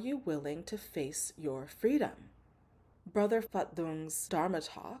 are you willing to face your freedom? Brother Phatdung's Dharma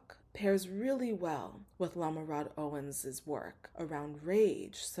talk pairs really well with Lama Rod Owens' work around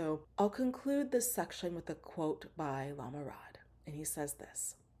rage, so I'll conclude this section with a quote by Lama Rod, and he says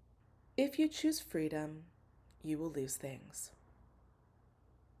this: if you choose freedom, you will lose things.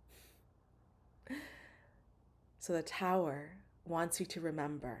 So the tower wants you to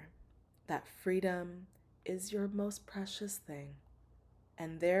remember that freedom is your most precious thing,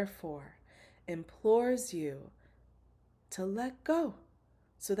 and therefore implores you to let go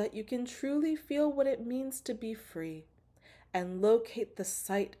so that you can truly feel what it means to be free and locate the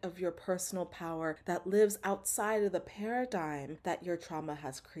site of your personal power that lives outside of the paradigm that your trauma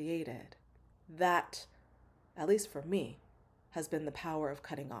has created. That, at least for me, has been the power of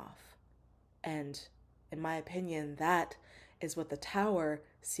cutting off. And in my opinion, that is what the tower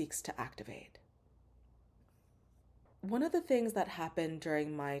seeks to activate. One of the things that happened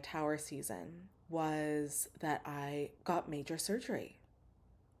during my tower season was that I got major surgery.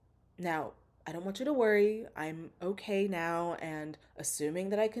 Now, I don't want you to worry. I'm okay now, and assuming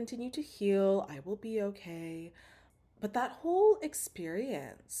that I continue to heal, I will be okay. But that whole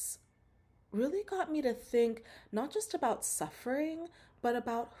experience really got me to think not just about suffering, but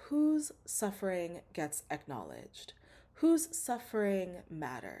about whose suffering gets acknowledged, whose suffering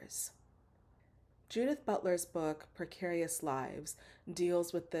matters. Judith Butler's book, Precarious Lives,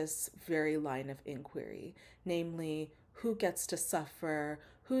 deals with this very line of inquiry, namely, who gets to suffer,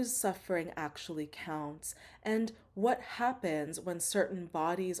 whose suffering actually counts, and what happens when certain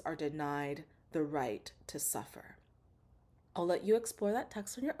bodies are denied the right to suffer. I'll let you explore that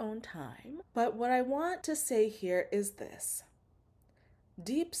text on your own time, but what I want to say here is this: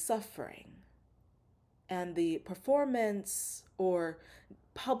 deep suffering and the performance or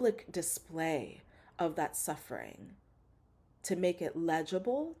public display of that suffering to make it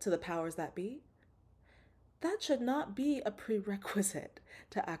legible to the powers that be, that should not be a prerequisite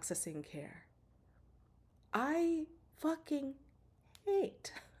to accessing care. I fucking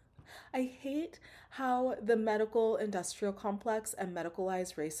I hate how the medical industrial complex and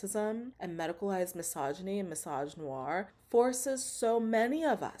medicalized racism and medicalized misogyny and misogynoir forces so many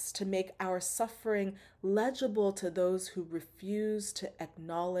of us to make our suffering legible to those who refuse to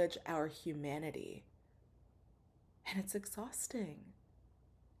acknowledge our humanity. And it's exhausting.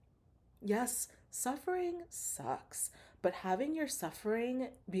 Yes, suffering sucks, but having your suffering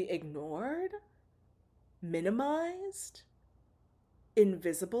be ignored, minimized,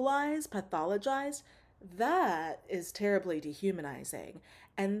 invisibilized, pathologized, that is terribly dehumanizing,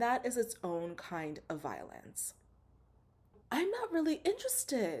 and that is its own kind of violence. I'm not really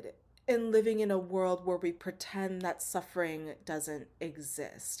interested in living in a world where we pretend that suffering doesn't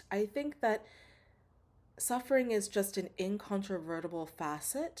exist. I think that suffering is just an incontrovertible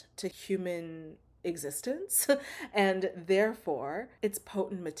facet to human existence, and therefore it's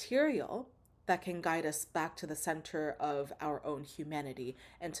potent material that can guide us back to the center of our own humanity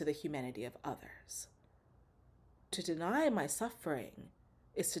and to the humanity of others. To deny my suffering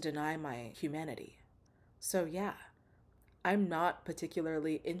is to deny my humanity. So yeah, I'm not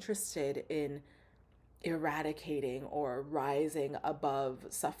particularly interested in eradicating or rising above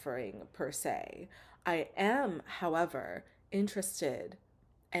suffering per se. I am, however, interested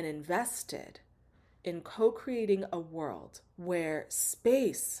and invested in co-creating a world where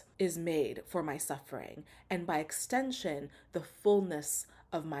space is made for my suffering and by extension, the fullness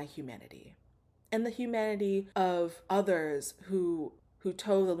of my humanity and the humanity of others who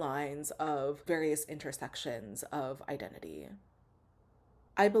toe the lines of various intersections of identity.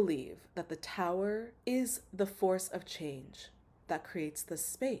 I believe that the tower is the force of change that creates the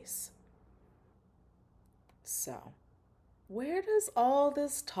space. So, where does all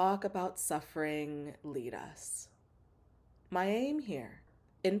this talk about suffering lead us? My aim here,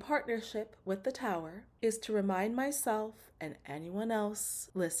 in partnership with the tower, is to remind myself and anyone else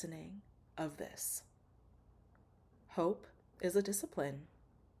listening of this. Hope is a discipline.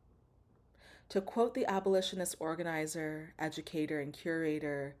 To quote the abolitionist organizer, educator, and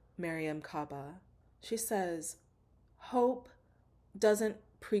curator Mariame Kaba, she says, Hope doesn't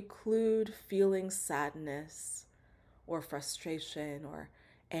preclude feeling sadness or frustration or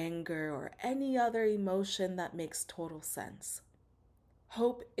anger or any other emotion that makes total sense.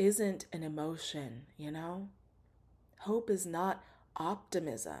 Hope isn't an emotion, you know? Hope is not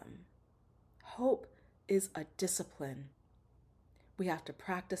optimism. Hope is a discipline. We have to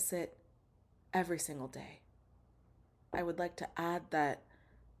practice it every single day. I would like to add that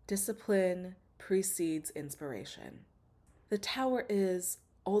discipline precedes inspiration. The tower is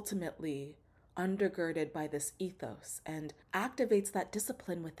ultimately undergirded by this ethos and activates that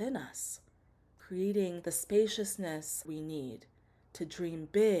discipline within us, creating the spaciousness we need to dream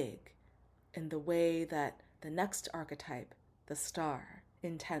big in the way that the next archetype, the star,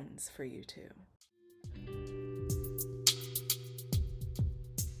 intends for you to.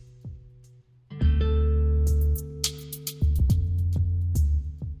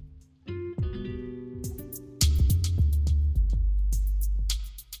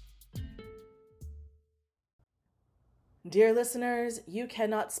 Dear listeners, you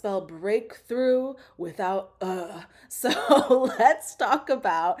cannot spell breakthrough without So let's talk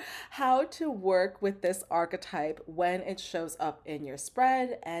about how to work with this archetype when it shows up in your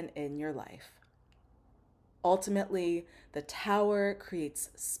spread and in your life. Ultimately, the tower creates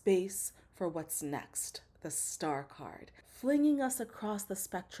space for what's next, the star card, flinging us across the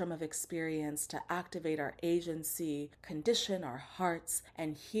spectrum of experience to activate our agency, condition our hearts,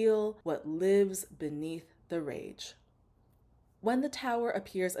 and heal what lives beneath the rage. When the tower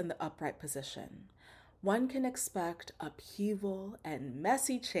appears in the upright position, one can expect upheaval and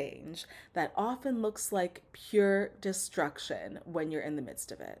messy change that often looks like pure destruction when you're in the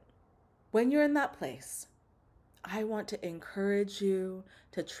midst of it. When you're in that place, I want to encourage you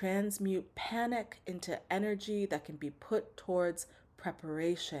to transmute panic into energy that can be put towards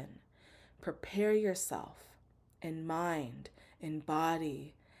preparation. Prepare yourself in mind, in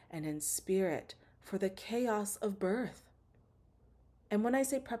body, and in spirit for the chaos of birth. And when I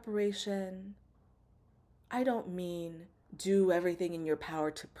say preparation, I don't mean do everything in your power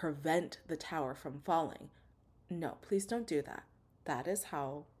to prevent the tower from falling. No, please don't do that. That is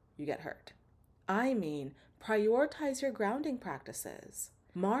how you get hurt. I mean, prioritize your grounding practices.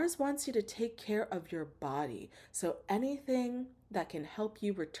 Mars wants you to take care of your body, so anything that can help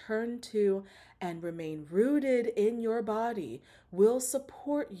you return to and remain rooted in your body will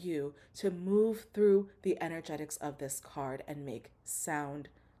support you to move through the energetics of this card and make sound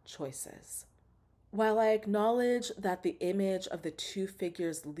choices. While I acknowledge that the image of the two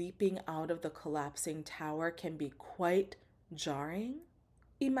figures leaping out of the collapsing tower can be quite jarring,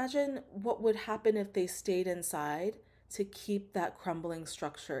 imagine what would happen if they stayed inside to keep that crumbling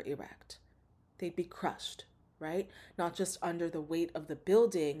structure erect. They'd be crushed, right? Not just under the weight of the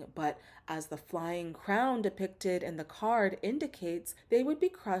building, but as the flying crown depicted in the card indicates, they would be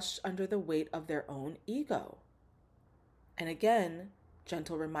crushed under the weight of their own ego. And again,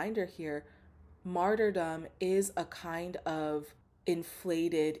 gentle reminder here, martyrdom is a kind of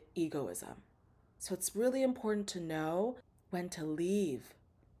inflated egoism. So it's really important to know when to leave,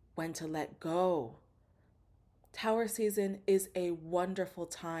 when to let go. Tower season is a wonderful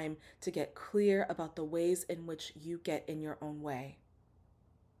time to get clear about the ways in which you get in your own way.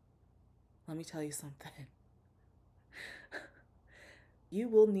 Let me tell you something. You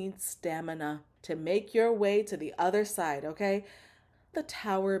will need stamina to make your way to the other side, okay? The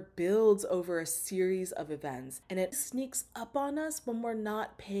tower builds over a series of events, and it sneaks up on us when we're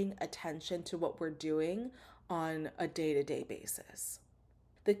not paying attention to what we're doing on a day-to-day basis.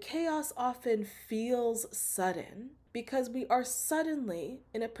 The chaos often feels sudden because we are suddenly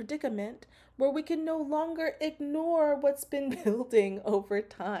in a predicament where we can no longer ignore what's been building over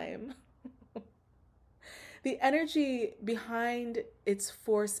time. The energy behind its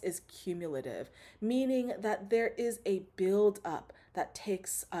force is cumulative, meaning that there is a build-up that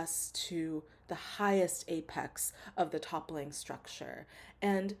takes us to the highest apex of the toppling structure,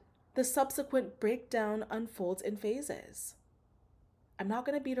 and the subsequent breakdown unfolds in phases. I'm not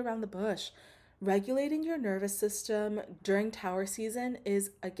going to beat around the bush. Regulating your nervous system during tower season is,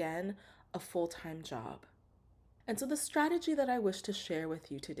 again, a full-time job. And so the strategy that I wish to share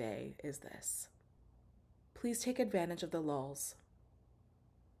with you today is this. Please take advantage of the lulls.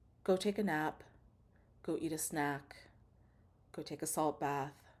 Go take a nap. Go eat a snack. Go take a salt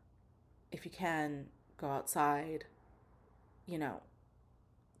bath. If you can, go outside.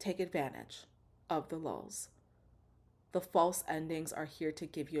 Take advantage of the lulls. The false endings are here to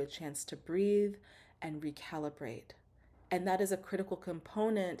give you a chance to breathe and recalibrate. And that is a critical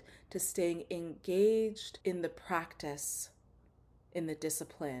component to staying engaged in the practice, in the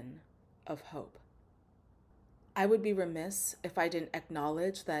discipline of hope. I would be remiss if I didn't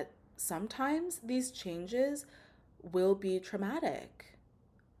acknowledge that sometimes these changes will be traumatic.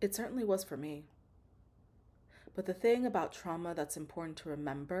 It certainly was for me. But the thing about trauma that's important to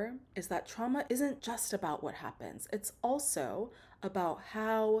remember is that trauma isn't just about what happens. It's also about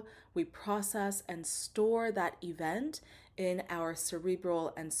how we process and store that event in our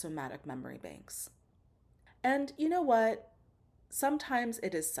cerebral and somatic memory banks. And you know what? Sometimes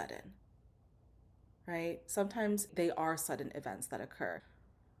it is sudden, right? Sometimes they are sudden events that occur.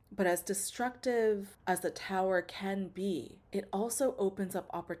 But as destructive as the tower can be, it also opens up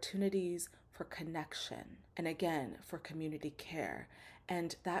opportunities for connection and, again, for community care.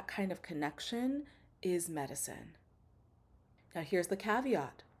 And that kind of connection is medicine. Now, here's the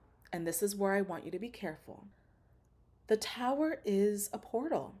caveat, and this is where I want you to be careful. The tower is a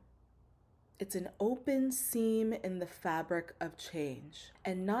portal. It's an open seam in the fabric of change,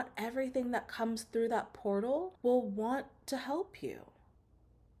 and not everything that comes through that portal will want to help you.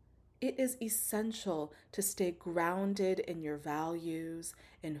 It is essential to stay grounded in your values,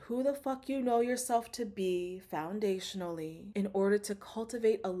 in who the fuck you know yourself to be foundationally, in order to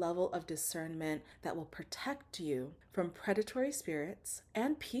cultivate a level of discernment that will protect you from predatory spirits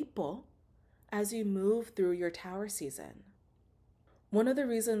and people as you move through your tower season. One of the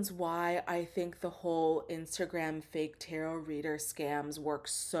reasons why I think the whole Instagram fake tarot reader scams work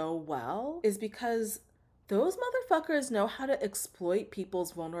so well is because those motherfuckers know how to exploit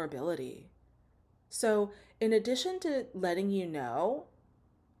people's vulnerability. So, in addition to letting you know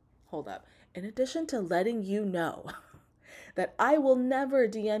that I will never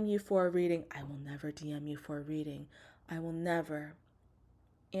DM you for a reading, I will never DM you for a reading, I will never,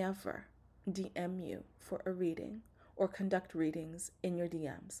 ever DM you for a reading or conduct readings in your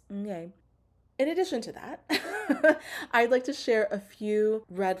DMs, okay? In addition to that, I'd like to share a few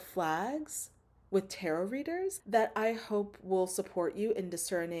red flags with tarot readers that I hope will support you in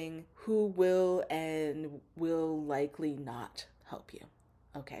discerning who will and will likely not help you.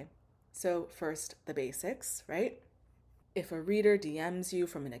 Okay, so first, the basics, right? If a reader DMs you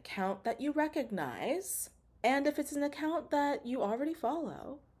from an account that you recognize, and if it's an account that you already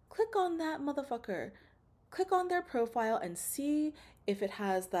follow, click on that motherfucker. Click on their profile and see if it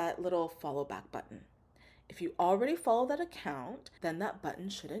has that little follow back button. If you already follow that account, then that button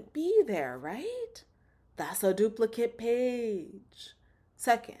shouldn't be there, right? That's a duplicate page.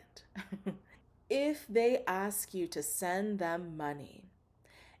 Second, if they ask you to send them money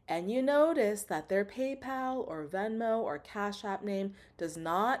and you notice that their PayPal or Venmo or Cash App name does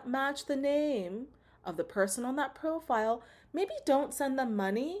not match the name of the person on that profile, maybe don't send them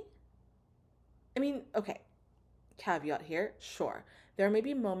money. I mean, okay, caveat here, sure. There may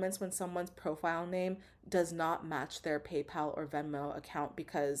be moments when someone's profile name does not match their PayPal or Venmo account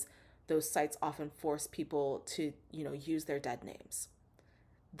because those sites often force people to, use their dead names.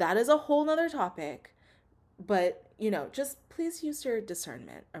 That is a whole nother topic, but, just please use your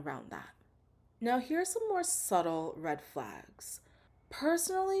discernment around that. Now, here are some more subtle red flags.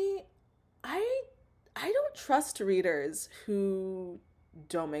 Personally, I don't trust readers who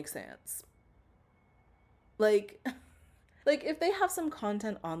don't make sense. Like if they have some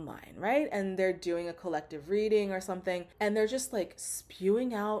content online, right? And they're doing a collective reading or something, and they're just like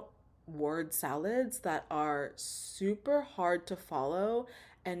spewing out word salads that are super hard to follow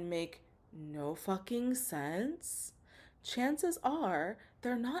and make no fucking sense, chances are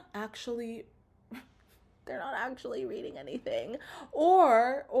they're not actually reading anything,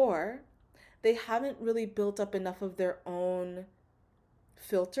 or they haven't really built up enough of their own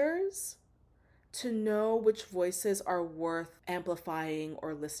filters to know which voices are worth amplifying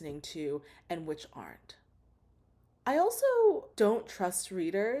or listening to and which aren't. I also don't trust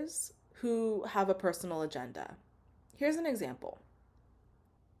readers who have a personal agenda. Here's an example.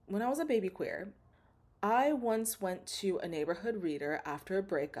 When I was a baby queer, I once went to a neighborhood reader after a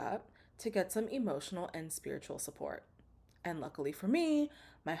breakup to get some emotional and spiritual support. And luckily for me,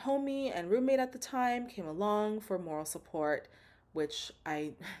 my homie and roommate at the time came along for moral support, which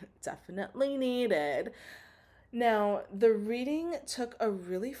I definitely needed. Now, the reading took a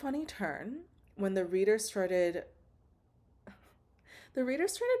really funny turn when the reader started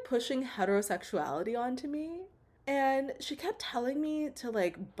pushing heterosexuality onto me. And she kept telling me to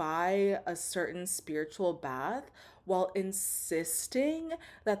buy a certain spiritual bath while insisting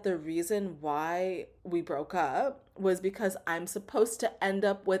that the reason why we broke up was because I'm supposed to end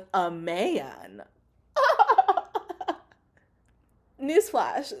up with a man.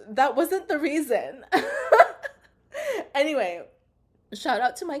 Newsflash, that wasn't the reason. Anyway, Shout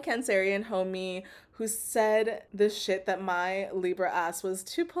out to my Cancerian homie who said the shit that my Libra ass was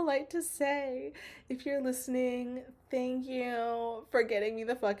too polite to say. If you're listening, thank you for getting me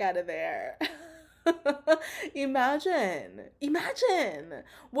the fuck out of there. Imagine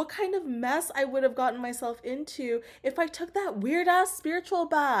what kind of mess I would have gotten myself into if I took that weird ass spiritual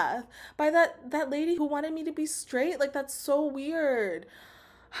bath by that lady who wanted me to be straight. Like, that's so weird.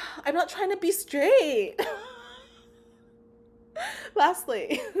 I'm not trying to be straight.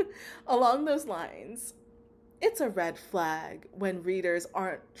 Lastly, along those lines, it's a red flag when readers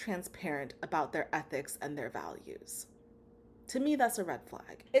aren't transparent about their ethics and their values. To me, that's a red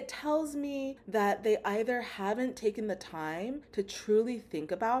flag. It tells me that they either haven't taken the time to truly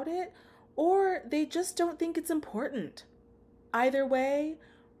think about it, or they just don't think it's important. Either way,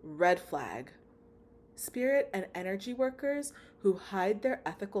 red flag. Spirit and energy workers who hide their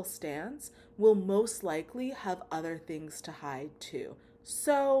ethical stance will most likely have other things to hide too.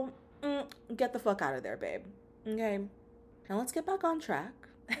 So, get the fuck out of there, babe. Okay, now let's get back on track.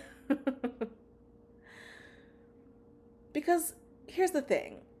 Because here's the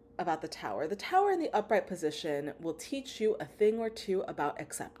thing about the tower. The tower in the upright position will teach you a thing or two about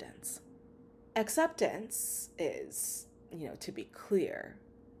acceptance. Acceptance is, to be clear,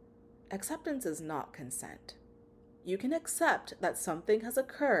 acceptance is not consent. You can accept that something has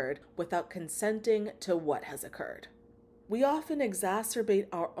occurred without consenting to what has occurred. We often exacerbate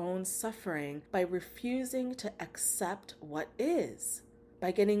our own suffering by refusing to accept what is,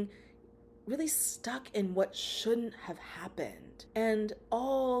 by getting really stuck in what shouldn't have happened and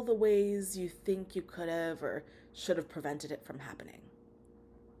all the ways you think you could have or should have prevented it from happening.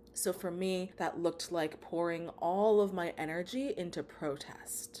 So for me, that looked like pouring all of my energy into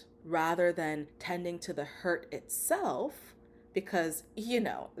protest rather than tending to the hurt itself, because,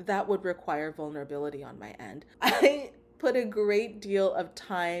 that would require vulnerability on my end. I put a great deal of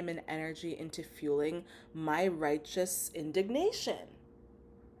time and energy into fueling my righteous indignation.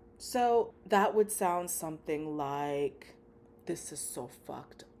 So that would sound something like, this is so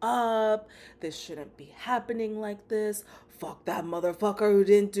fucked up. This shouldn't be happening like this. Fuck that motherfucker who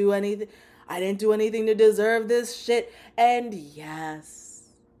didn't do anything. I didn't do anything to deserve this shit. And yes,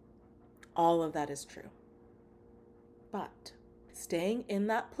 all of that is true. But staying in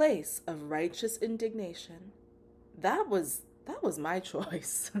that place of righteous indignation, that was my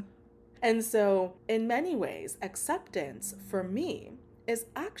choice. And so in many ways, acceptance for me is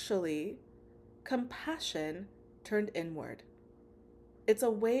actually compassion turned inward. It's a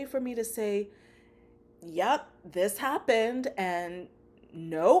way for me to say, yep, this happened, and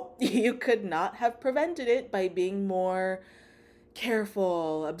nope, you could not have prevented it by being more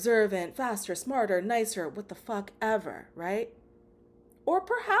careful, observant, faster, smarter, nicer, what the fuck ever, right? Or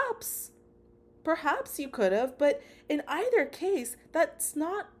perhaps you could have, but in either case, that's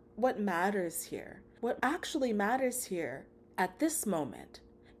not what matters here. What actually matters here at this moment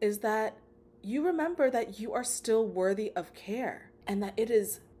is that you remember that you are still worthy of care and that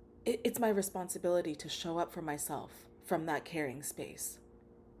it's my responsibility to show up for myself from that caring space.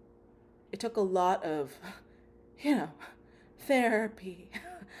 It took a lot of, therapy,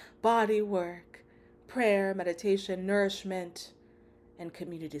 body work, prayer, meditation, nourishment, and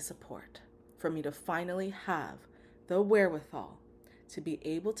community support for me to finally have the wherewithal to be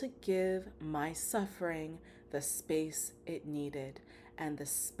able to give my suffering the space it needed. And the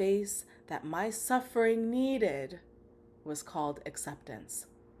space that my suffering needed was called acceptance.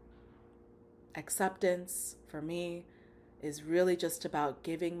 Acceptance, for me, is really just about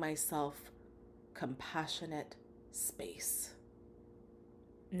giving myself compassionate space.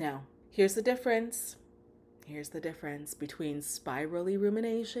 Now, here's the difference. Here's the difference between spirally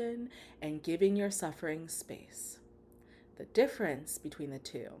rumination and giving your suffering space. The difference between the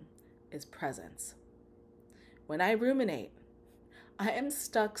two is presence. When I ruminate, I am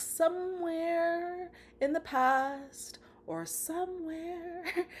stuck somewhere in the past or somewhere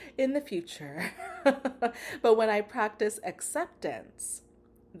in the future. But when I practice acceptance,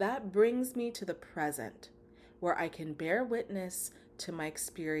 that brings me to the present, where I can bear witness to my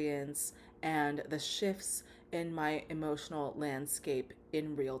experience and the shifts in my emotional landscape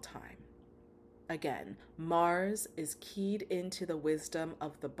in real time. Again, Mars is keyed into the wisdom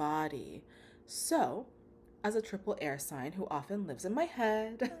of the body. So, as a triple air sign who often lives in my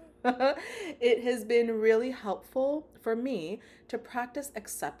head, it has been really helpful for me to practice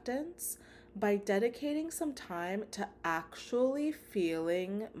acceptance by dedicating some time to actually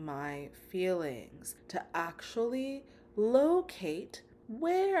feeling my feelings, to actually locate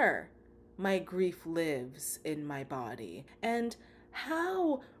where my grief lives in my body, and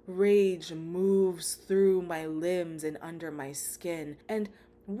how rage moves through my limbs and under my skin, and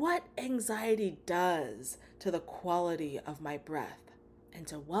what anxiety does to the quality of my breath, and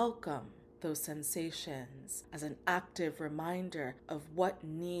to welcome those sensations as an active reminder of what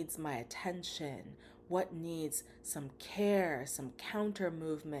needs my attention, what needs some care, some counter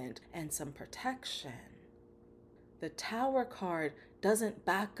movement, and some protection. The Tower card doesn't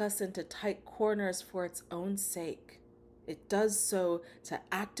back us into tight corners for its own sake. It does so to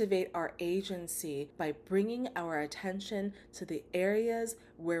activate our agency by bringing our attention to the areas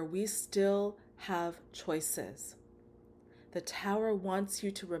where we still have choices. The Tower wants you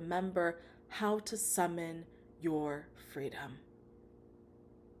to remember how to summon your freedom.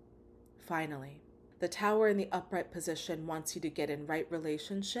 Finally, the Tower in the upright position wants you to get in right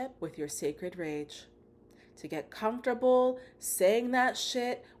relationship with your sacred rage, to get comfortable saying that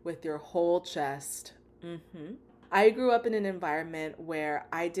shit with your whole chest. I grew up in an environment where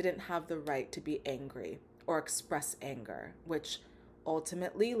I didn't have the right to be angry or express anger, which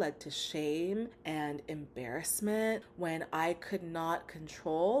ultimately led to shame and embarrassment when I could not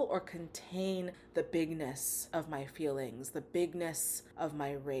control or contain the bigness of my feelings, the bigness of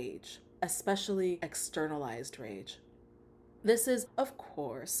my rage, especially externalized rage. This is, of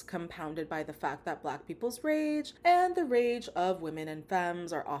course, compounded by the fact that Black people's rage and the rage of women and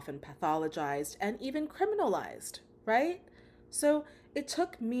femmes are often pathologized and even criminalized, right? So it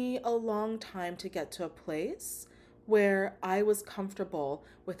took me a long time to get to a place where I was comfortable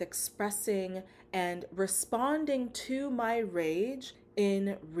with expressing and responding to my rage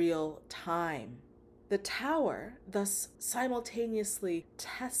in real time. The Tower thus simultaneously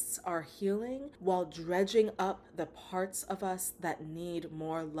tests our healing while dredging up the parts of us that need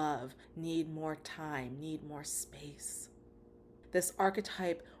more love, need more time, need more space. This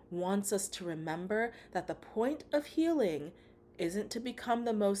archetype wants us to remember that the point of healing isn't to become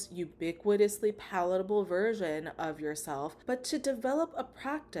the most ubiquitously palatable version of yourself, but to develop a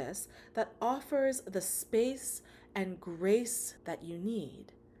practice that offers the space and grace that you need,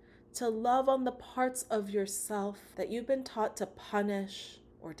 to love on the parts of yourself that you've been taught to punish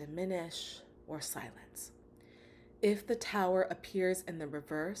or diminish or silence. If the Tower appears in the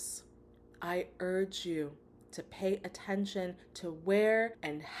reverse, I urge you to pay attention to where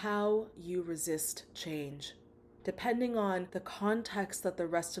and how you resist change. Depending on the context that the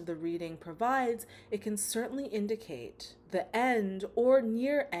rest of the reading provides, it can certainly indicate the end or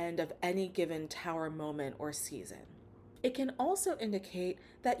near end of any given Tower moment or season. It can also indicate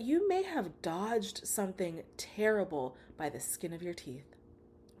that you may have dodged something terrible by the skin of your teeth.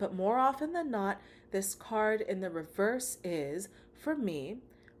 But more often than not, this card in the reverse is, for me,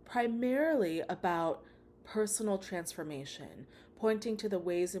 primarily about personal transformation, pointing to the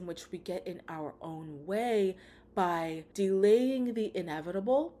ways in which we get in our own way by delaying the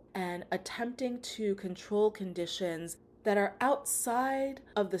inevitable and attempting to control conditions that are outside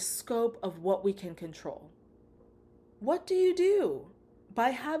of the scope of what we can control. What do you do by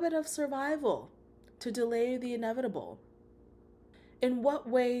habit of survival to delay the inevitable? In what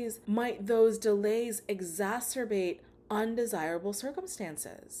ways might those delays exacerbate undesirable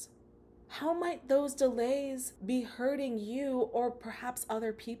circumstances? How might those delays be hurting you or perhaps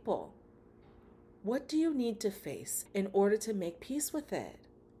other people? What do you need to face in order to make peace with it?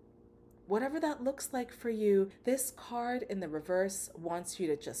 Whatever that looks like for you, this card in the reverse wants you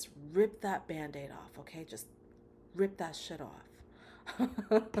to just rip that Band-Aid off, okay? Just rip that shit off.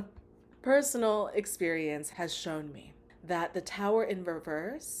 Personal experience has shown me that the Tower in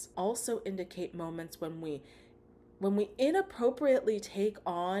reverse also indicate moments when we inappropriately take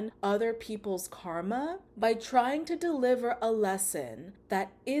on other people's karma by trying to deliver a lesson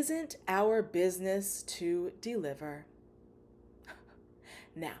that isn't our business to deliver.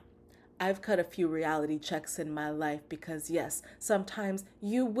 Now, I've cut a few reality checks in my life because yes, sometimes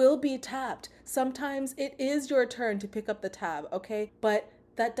you will be tapped. Sometimes it is your turn to pick up the tab, okay? But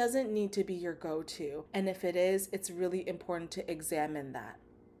that doesn't need to be your go-to. And if it is, it's really important to examine that.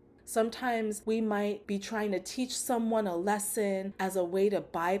 Sometimes we might be trying to teach someone a lesson as a way to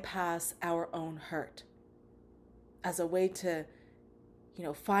bypass our own hurt, as a way to,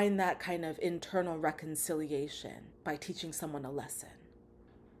 find that kind of internal reconciliation by teaching someone a lesson.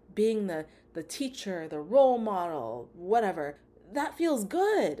 Being the teacher, the role model, whatever, that feels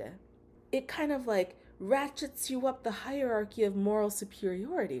good. It kind of like ratchets you up the hierarchy of moral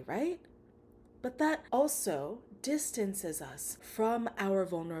superiority, right? But that also distances us from our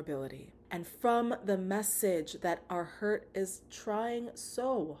vulnerability and from the message that our hurt is trying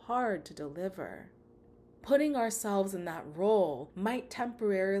so hard to deliver. Putting ourselves in that role might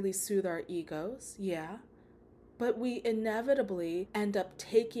temporarily soothe our egos, yeah, but we inevitably end up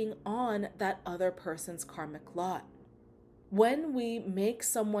taking on that other person's karmic lot. When we make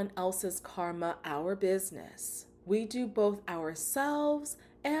someone else's karma our business, we do both ourselves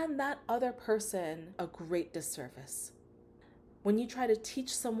and that other person a great disservice. When you try to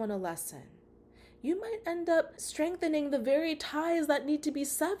teach someone a lesson, you might end up strengthening the very ties that need to be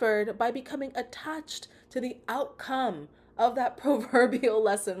severed by becoming attached to the outcome of that proverbial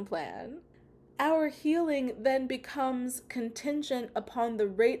lesson plan. Our healing then becomes contingent upon the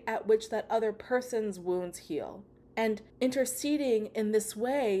rate at which that other person's wounds heal. And interceding in this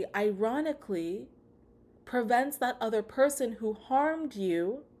way, ironically, prevents that other person who harmed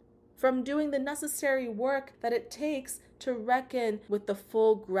you from doing the necessary work that it takes to reckon with the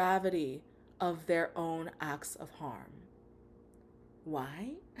full gravity of their own acts of harm.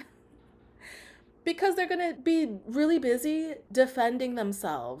 Why? Because they're going to be really busy defending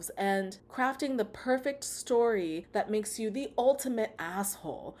themselves and crafting the perfect story that makes you the ultimate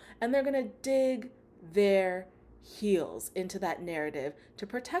asshole. And they're going to dig their heels into that narrative to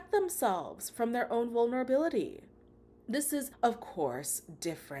protect themselves from their own vulnerability. This is, of course,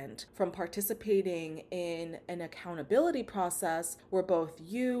 different from participating in an accountability process where both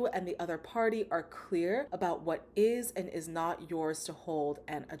you and the other party are clear about what is and is not yours to hold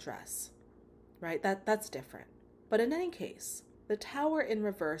and address, right? That's different. But in any case, the Tower in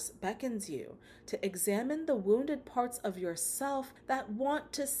reverse beckons you to examine the wounded parts of yourself that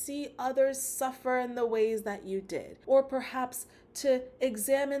want to see others suffer in the ways that you did, or perhaps to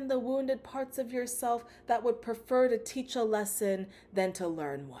examine the wounded parts of yourself that would prefer to teach a lesson than to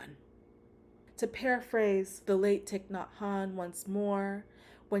learn one. To paraphrase the late Thich Nhat Hanh once more,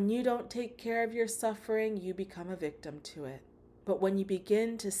 when you don't take care of your suffering, you become a victim to it. But when you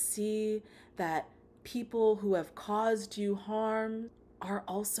begin to see that people who have caused you harm are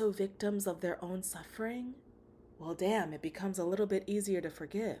also victims of their own suffering, well, damn, it becomes a little bit easier to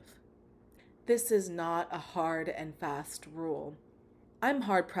forgive. This is not a hard and fast rule. I'm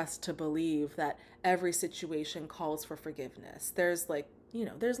hard-pressed to believe that every situation calls for forgiveness. There's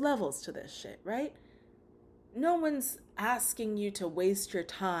there's levels to this shit, right? No one's asking you to waste your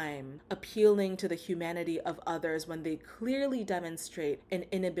time appealing to the humanity of others when they clearly demonstrate an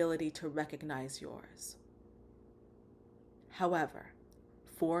inability to recognize yours. However,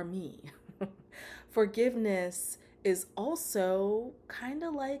 for me, forgiveness is also kind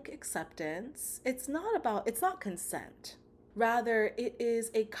of like acceptance. It's not consent. Rather, it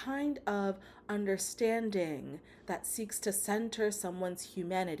is a kind of understanding that seeks to center someone's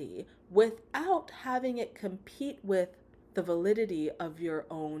humanity without having it compete with the validity of your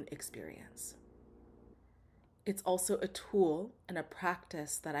own experience. It's also a tool and a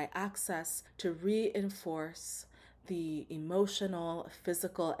practice that I access to reinforce the emotional,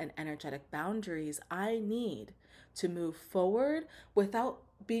 physical, and energetic boundaries I need to move forward without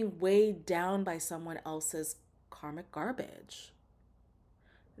being weighed down by someone else's karmic garbage.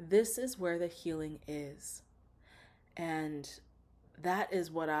 This is where the healing is. And that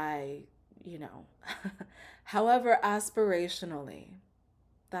is what I, however aspirationally,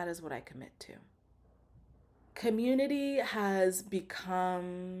 that is what I commit to. Community has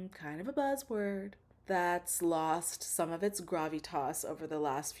become kind of a buzzword that's lost some of its gravitas over the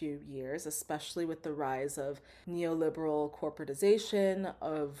last few years, especially with the rise of neoliberal corporatization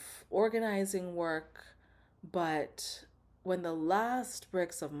of organizing work. But when the last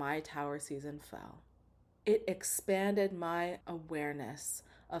bricks of my tower season fell, it expanded my awareness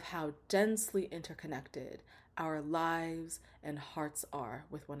of how densely interconnected our lives and hearts are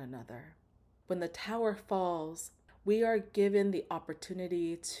with one another. When the tower falls, we are given the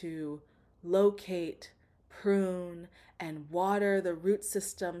opportunity to locate, prune, and water the root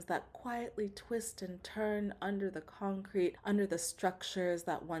systems that quietly twist and turn under the concrete, under the structures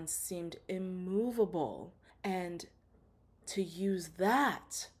that once seemed immovable, and to use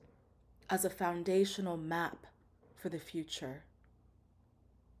that as a foundational map for the future.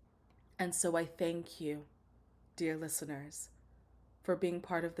 And so I thank you, dear listeners, for being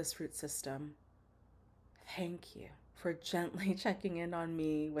part of this root system. Thank you for gently checking in on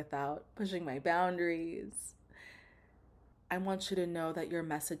me without pushing my boundaries. I want you to know that your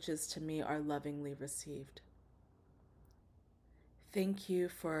messages to me are lovingly received. Thank you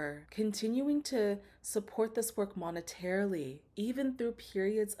for continuing to support this work monetarily, even through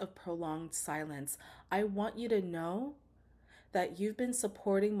periods of prolonged silence. I want you to know that you've been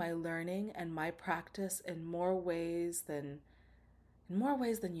supporting my learning and my practice in more ways than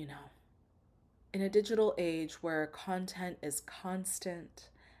you know. In a digital age where content is constant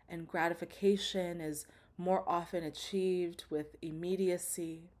and gratification is more often achieved with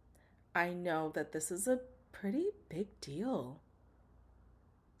immediacy, I know that this is a pretty big deal.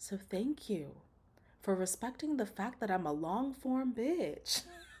 So thank you for respecting the fact that I'm a long form bitch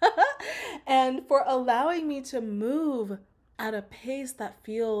and for allowing me to move at a pace that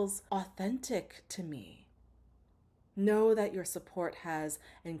feels authentic to me. Know that your support has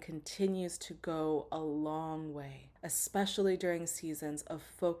and continues to go a long way, especially during seasons of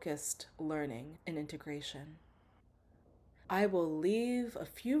focused learning and integration. I will leave a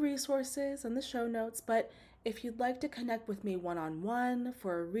few resources in the show notes, but if you'd like to connect with me one-on-one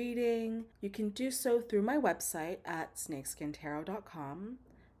for a reading, you can do so through my website at snakeskintarot.com.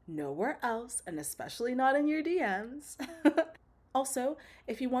 Nowhere else, and especially not in your DMs. Also,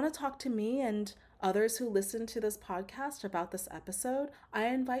 if you want to talk to me and others who listen to this podcast about this episode, I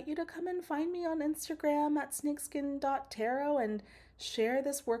invite you to come and find me on Instagram at snakeskin.tarot and share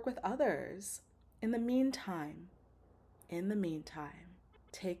this work with others. In the meantime,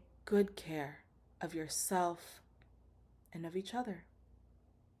 take good care of yourself and of each other.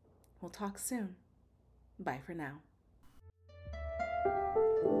 We'll talk soon. Bye for now.